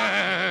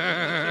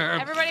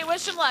 Everybody,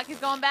 wish him luck. He's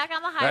going back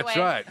on the highway. That's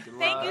right.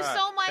 Thank you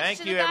so much Thank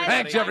to you, the guys.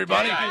 everybody. Thanks,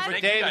 everybody. Thank you Thank for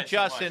you Dave guys and so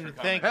much Justin. for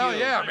coming. Thank Hell you.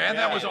 yeah, man.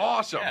 That was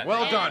awesome. Yeah, Well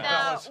thank done, you.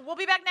 fellas. We'll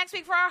be back next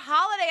week for our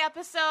holiday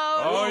episode.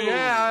 Oh, There you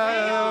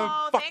yeah.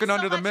 go. Fucking Thanks so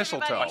under the much,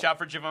 mistletoe. everybody. Watch out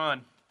for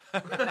Javon.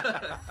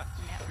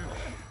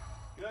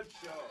 Good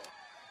show.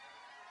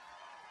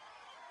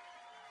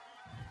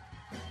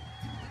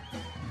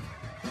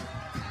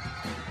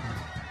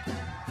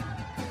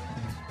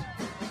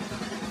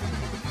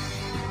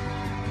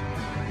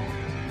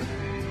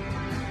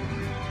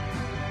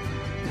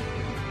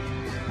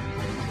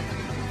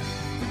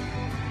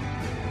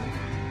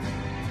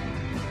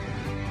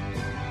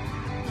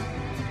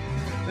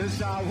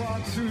 as I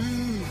walk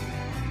through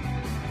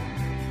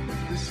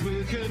this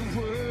wicked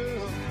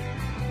world,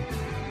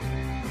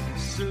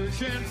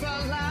 searching for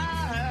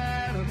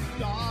light of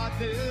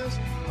darkness,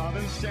 of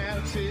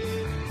insanity.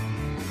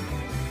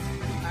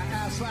 I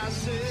ask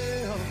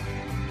myself,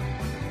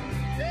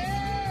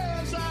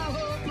 is our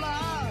hope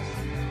lost?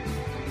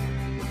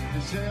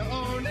 Is there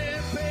only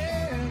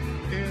pain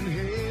and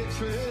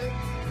hatred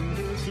and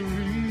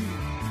misery?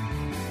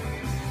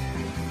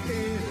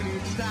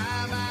 Each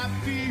time I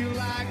feel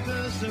like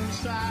this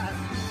inside,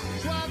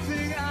 there's one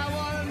thing I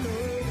want to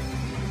know.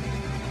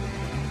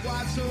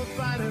 What's so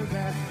fine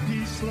about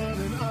peace, love,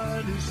 and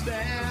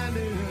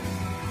understanding?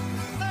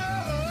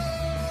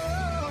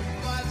 Oh,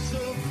 what's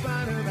so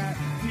fine about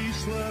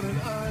peace, love,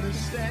 and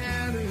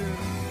understanding?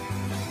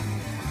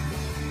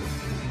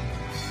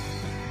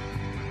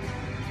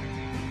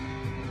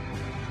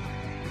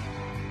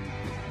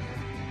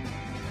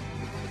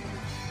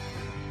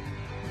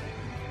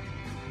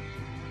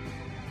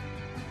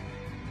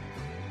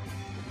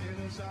 And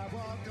as I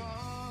walk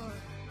on